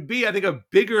 would be, I think, a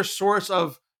bigger source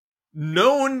of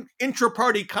known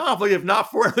intra-party conflict, if not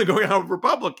for anything going on with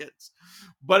Republicans.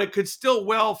 But it could still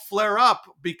well flare up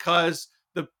because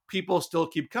the people still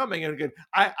keep coming. And again,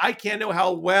 I can't know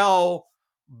how well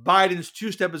Biden's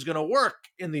two-step is going to work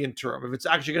in the interim, if it's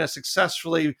actually going to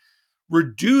successfully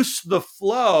reduce the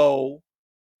flow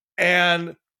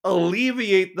and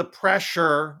alleviate the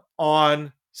pressure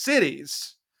on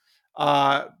cities.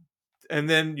 And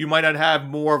then you might not have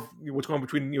more of what's going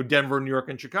between Denver, New York,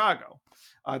 and Chicago.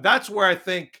 That's where I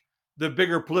think the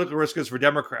bigger political risk is for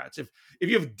Democrats. If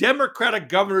you have Democratic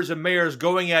governors and mayors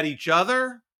going at each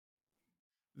other,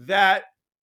 that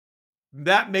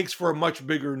makes for a much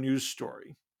bigger news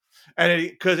story. And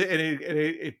it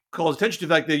calls attention to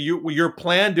the fact that your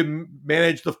plan to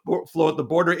manage the flow at the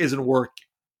border isn't working.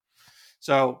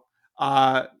 So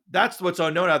that's what's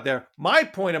unknown out there. My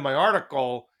point in my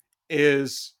article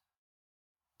is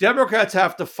Democrats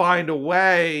have to find a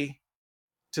way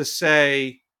to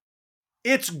say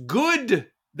it's good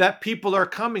that people are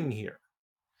coming here.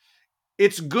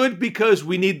 It's good because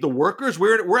we need the workers.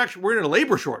 We're in a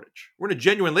labor shortage. We're in a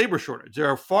genuine labor shortage. There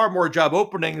are far more job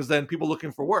openings than people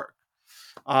looking for work.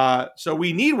 So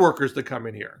we need workers to come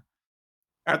in here.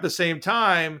 At the same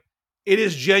time, it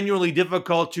is genuinely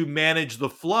difficult to manage the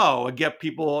flow and get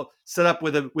people set up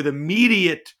with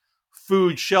immediate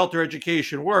food, shelter,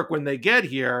 education, work when they get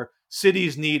here.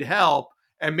 Cities need help,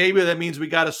 and maybe that means we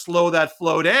got to slow that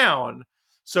flow down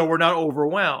so we're not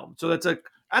overwhelmed. So that's a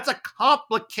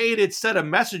complicated set of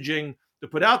messaging to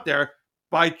put out there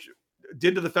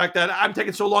due to the fact that I'm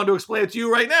taking so long to explain it to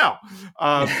you right now.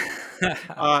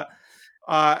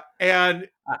 And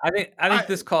I think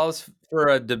this calls for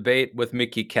a debate with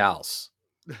Mickey Kaus.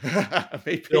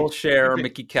 Bill Scher,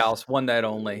 Mickey Kaus, one night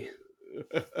only.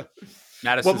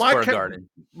 Madison Square Garden.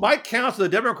 My counsel to the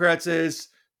Democrats is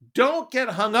don't get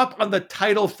hung up on the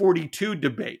Title 42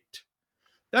 debate.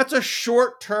 That's a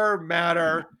short-term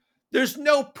matter. There's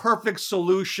no perfect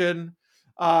solution.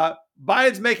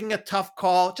 Biden's making a tough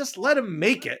call. Just let him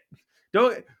make it.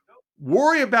 Don't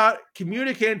worry about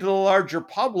communicating to the larger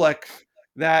public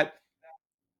that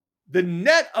the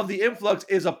net of the influx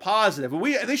is a positive.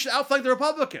 They should outflank the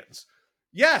Republicans.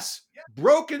 Yes,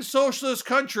 broken socialist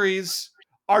countries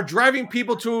are driving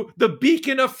people to the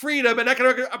beacon of freedom and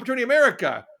economic opportunity,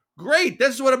 America. Great.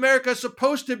 This is what America is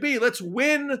supposed to be. Let's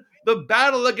win the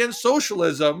battle against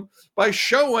socialism by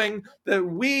showing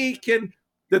that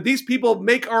that these people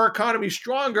make our economy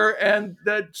stronger and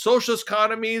that socialist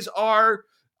economies are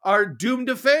doomed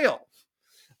to fail.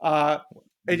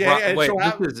 This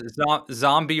is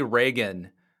zombie Reagan.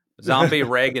 Zombie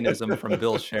Reaganism from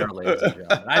Bill Scher, ladies and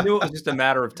gentlemen. I knew it was just a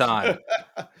matter of time.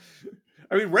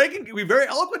 I mean, Reagan can be very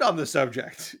eloquent on the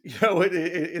subject.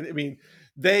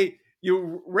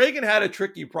 Reagan had a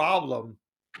tricky problem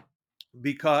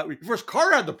because first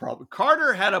Carter had the problem.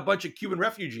 Carter had a bunch of Cuban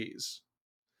refugees.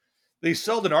 They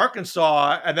settled in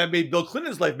Arkansas, and that made Bill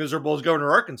Clinton's life miserable as governor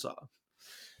of Arkansas.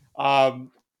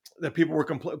 That people in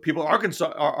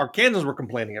Arkansans were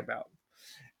complaining about,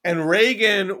 And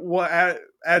Reagan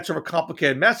had sort of a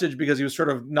complicated message because he was sort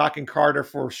of knocking Carter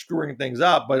for screwing things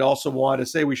up, but also wanted to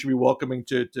say we should be welcoming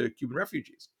to Cuban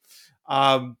refugees.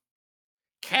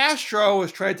 Castro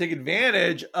was trying to take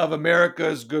advantage of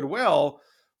America's goodwill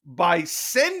by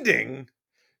sending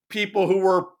people who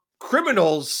were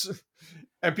criminals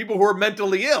and people who were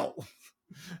mentally ill.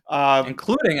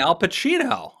 Including Al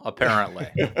Pacino, apparently.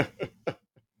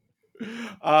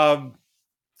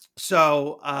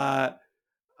 So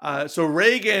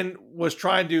Reagan was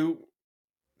trying to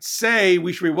say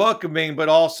we should be welcoming, but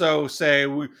also say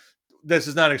this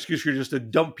is not an excuse for you just to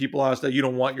dump people on us that you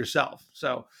don't want yourself.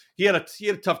 So he had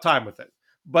a tough time with it.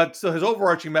 But so his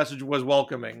overarching message was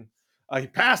welcoming. He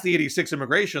passed the '86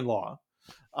 immigration law.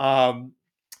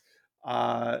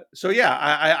 So yeah,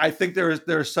 I think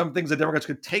there's some things that Democrats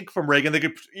could take from Reagan. They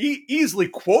could easily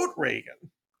quote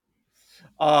Reagan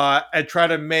and try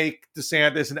to make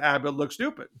DeSantis and Abbott look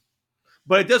stupid.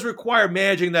 But it does require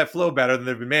managing that flow better than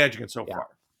they've been managing it so far.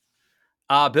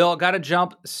 Bill, got to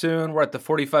jump soon. We're at the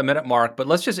 45-minute mark, but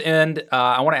let's just end.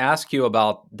 I want to ask you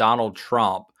about Donald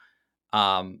Trump.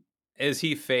 Is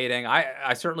he fading?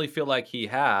 I certainly feel like he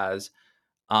has.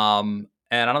 And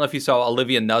I don't know if you saw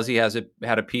Olivia Nuzzi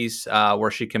had a piece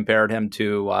where she compared him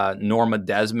to Norma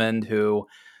Desmond, who,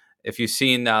 if you've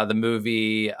seen the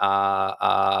movie,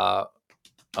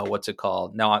 what's it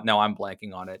called? Now I'm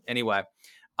blanking on it. Anyway,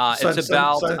 it's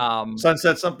about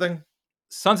Sunset something.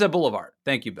 Sunset Boulevard.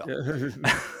 Thank you, Bill.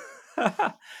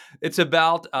 It's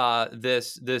about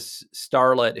this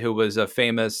starlet who was a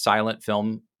famous silent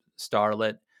film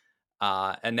starlet,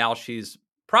 and now she's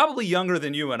probably younger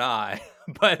than you and I,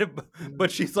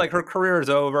 but she's like, her career is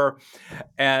over,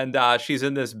 and she's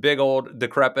in this big old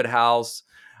decrepit house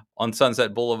on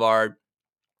Sunset Boulevard,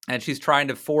 and she's trying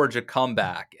to forge a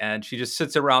comeback, and she just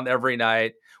sits around every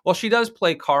night. Well, she does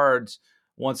play cards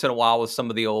once in a while with some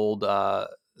of the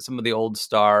old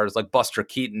stars, like Buster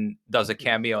Keaton does a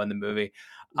cameo in the movie.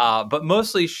 But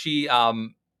mostly she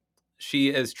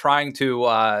is trying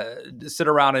to sit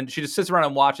around, and she just sits around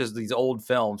and watches these old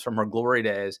films from her glory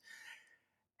days.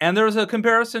 And there's a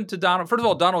comparison to Donald. First of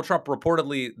all, Donald Trump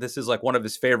reportedly, this is like one of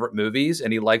his favorite movies,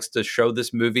 and he likes to show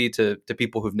this movie to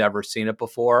people who've never seen it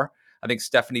before. I think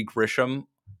Stephanie Grisham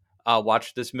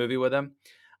watched this movie with him.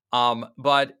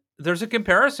 But there's a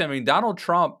comparison. I mean, Donald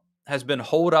Trump has been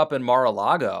holed up in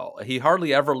Mar-a-Lago. He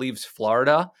hardly ever leaves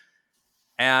Florida.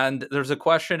 And there's a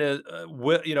question, is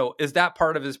that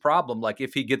part of his problem? Like,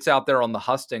 if he gets out there on the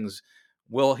hustings,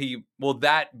 will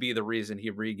that be the reason he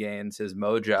regains his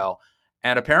mojo?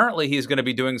 And apparently he's going to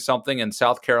be doing something in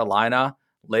South Carolina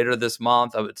later this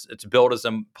month. It's billed as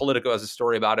Politico has a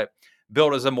story about it,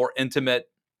 billed as a more intimate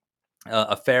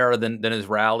affair than his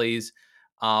rallies.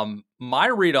 My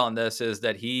read on this is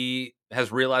that he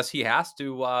has realized he has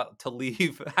to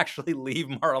leave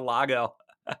Mar-a-Lago.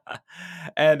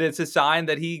 And it's a sign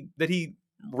that he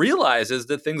realizes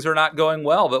that things are not going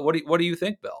well. But what do you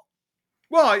think, Bill?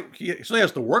 Well, he certainly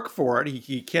has to work for it.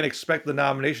 He can't expect the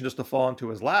nomination just to fall into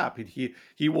his lap.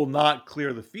 He will not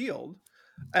clear the field,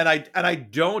 and I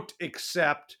don't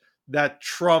accept that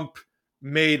Trump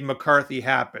made McCarthy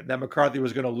happen. That McCarthy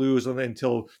was going to lose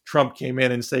until Trump came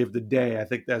in and saved the day. I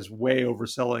think that's way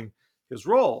overselling his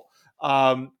role.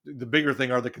 The bigger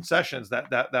thing are the concessions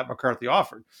that McCarthy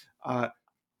offered,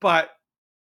 but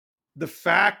the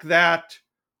fact that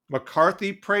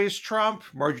McCarthy praised Trump,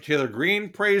 Marjorie Taylor Greene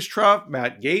praised Trump,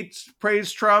 Matt Gaetz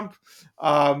praised Trump,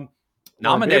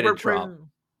 nominated Trump,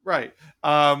 right?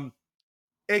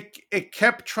 It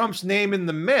kept Trump's name in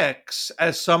the mix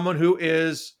as someone who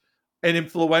is an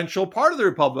influential part of the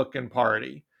Republican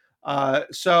Party.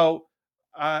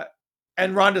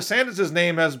 And Ron DeSantis'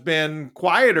 name has been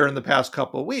quieter in the past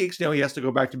couple of weeks. He has to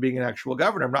go back to being an actual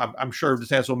governor. I'm sure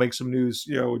DeSantis will make some news,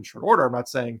 in short order. I'm not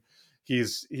saying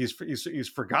he's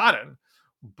forgotten,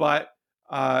 but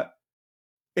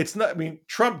it's not. I mean,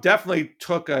 Trump definitely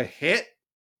took a hit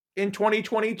in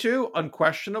 2022,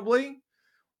 unquestionably,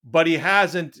 but he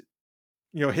hasn't,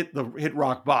 hit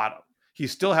rock bottom. He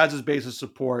still has his base of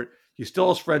support. He still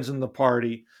has friends in the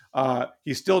party.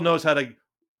 He still knows how to,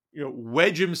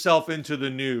 wedge himself into the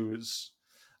news.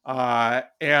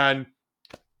 And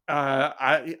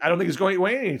I don't think he's going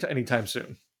away anytime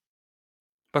soon.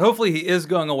 But hopefully he is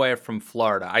going away from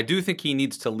Florida. I do think he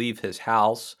needs to leave his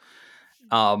house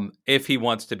if he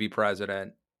wants to be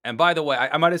president. And by the way,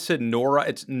 I might have said Nora.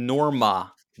 It's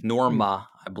Norma,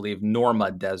 I believe.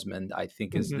 Norma Desmond, I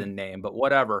think, is the name. But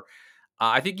whatever.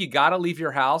 I think you got to leave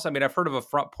your house. I mean, I've heard of a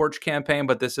front porch campaign,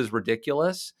 but this is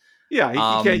ridiculous.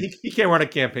 Yeah, he can't run a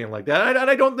campaign like that. And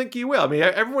I don't think he will. I mean,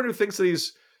 everyone who thinks that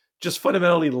he's just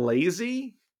fundamentally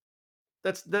lazy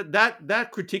that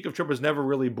critique of Trump was never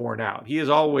really borne out. He is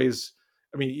always,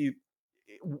 I mean,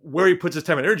 where he puts his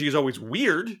time and energy is always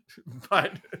weird,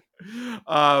 but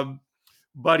um,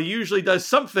 but he usually does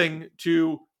something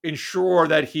to ensure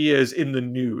that he is in the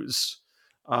news,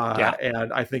 Yeah.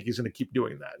 and I think he's going to keep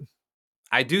doing that.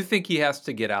 I do think he has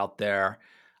to get out there.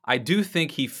 I do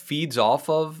think he feeds off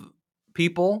of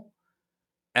people.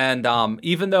 And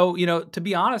even though, to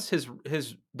be honest,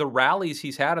 the rallies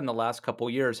he's had in the last couple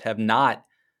of years have not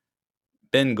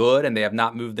been good, and they have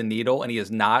not moved the needle, and he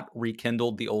has not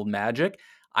rekindled the old magic.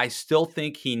 I still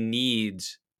think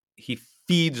he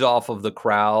feeds off of the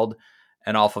crowd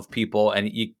and off of people,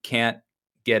 and you can't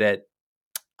get it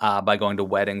by going to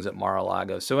weddings at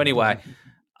Mar-a-Lago. So anyway,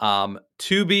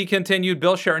 to be continued.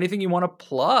 Bill, share anything you want to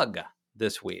plug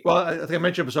this week? Well, I think I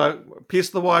mentioned, so a piece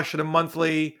of the Washington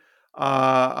Monthly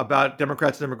about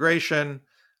Democrats and immigration,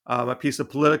 a piece of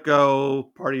Politico,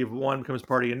 party of one becomes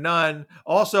party of none.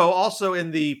 Also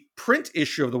in the print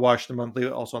issue of the Washington Monthly,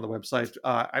 also on the website,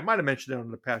 I might have mentioned it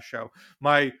on the past show,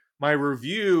 my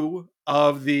review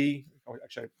of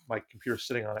actually my computer's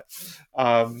sitting on it.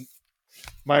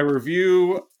 My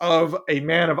review of A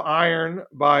Man of Iron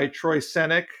by Troy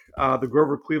Senik, the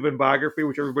Grover Cleveland biography,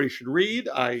 which everybody should read.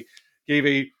 I gave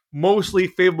a mostly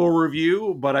favorable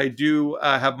review, but I do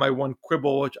have my one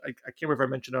quibble, which I can't remember if I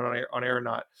mentioned it on air or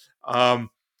not.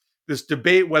 This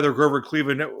debate whether Grover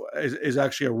Cleveland is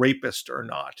actually a rapist or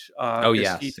not.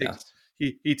 Yes.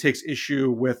 He takes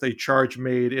issue with a charge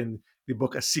made in the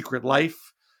book A Secret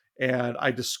Life, and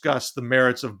I discuss the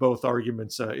merits of both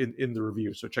arguments in the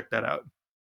review. So check that out.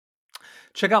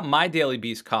 Check out my Daily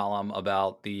Beast column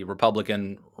about the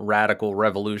Republican radical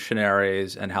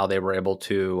revolutionaries and how they were able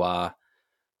to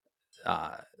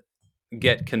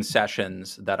get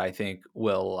concessions that I think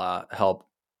will help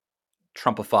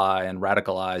Trumpify and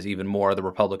radicalize even more of the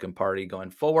Republican Party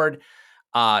going forward.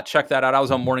 Check that out. I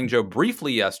was on Morning Joe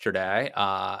briefly yesterday.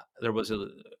 There was a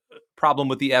problem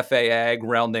with the FAA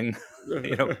grounding,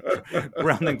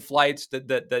 grounding flights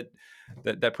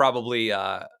that probably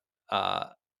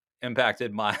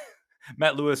impacted my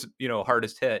Matt Lewis,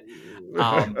 hardest hit.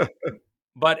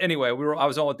 But anyway, I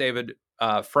was on with David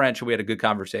French, and we had a good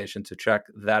conversation. So check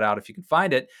that out if you can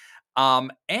find it. I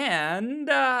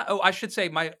should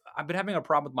say I've been having a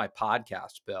problem with my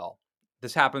podcast, Bill.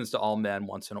 This happens to all men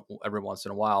every once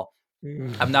in a while.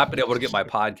 I've not been able to get my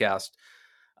podcast.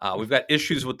 We've got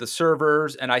issues with the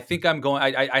servers, and I think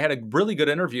I had a really good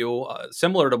interview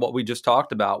similar to what we just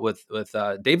talked about with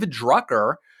David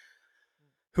Drucker,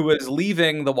 who is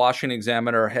leaving the Washington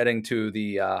Examiner, heading to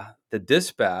the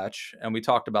Dispatch, and we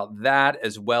talked about that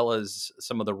as well as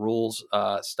some of the rules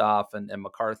stuff and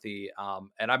McCarthy.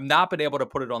 And I've not been able to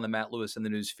put it on the Matt Lewis in the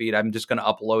News feed. I'm just going to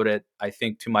upload it, I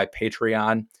think, to my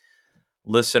Patreon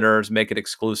listeners, make it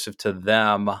exclusive to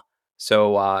them.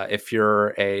 So if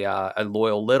you're a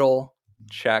loyal little,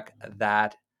 check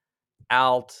that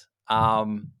out.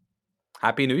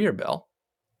 Happy New Year, Bill.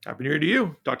 Happy New Year to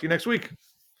you. Talk to you next week.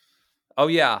 Oh,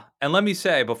 yeah. And let me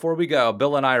say, before we go,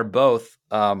 Bill and I are both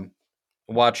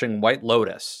watching White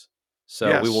Lotus. So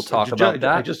yes, we will talk about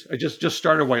that. I just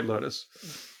started White Lotus.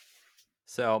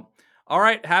 So, all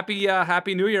right.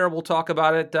 Happy New Year. We'll talk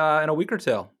about it in a week or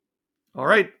two. All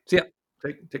right. See ya.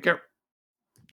 Take care.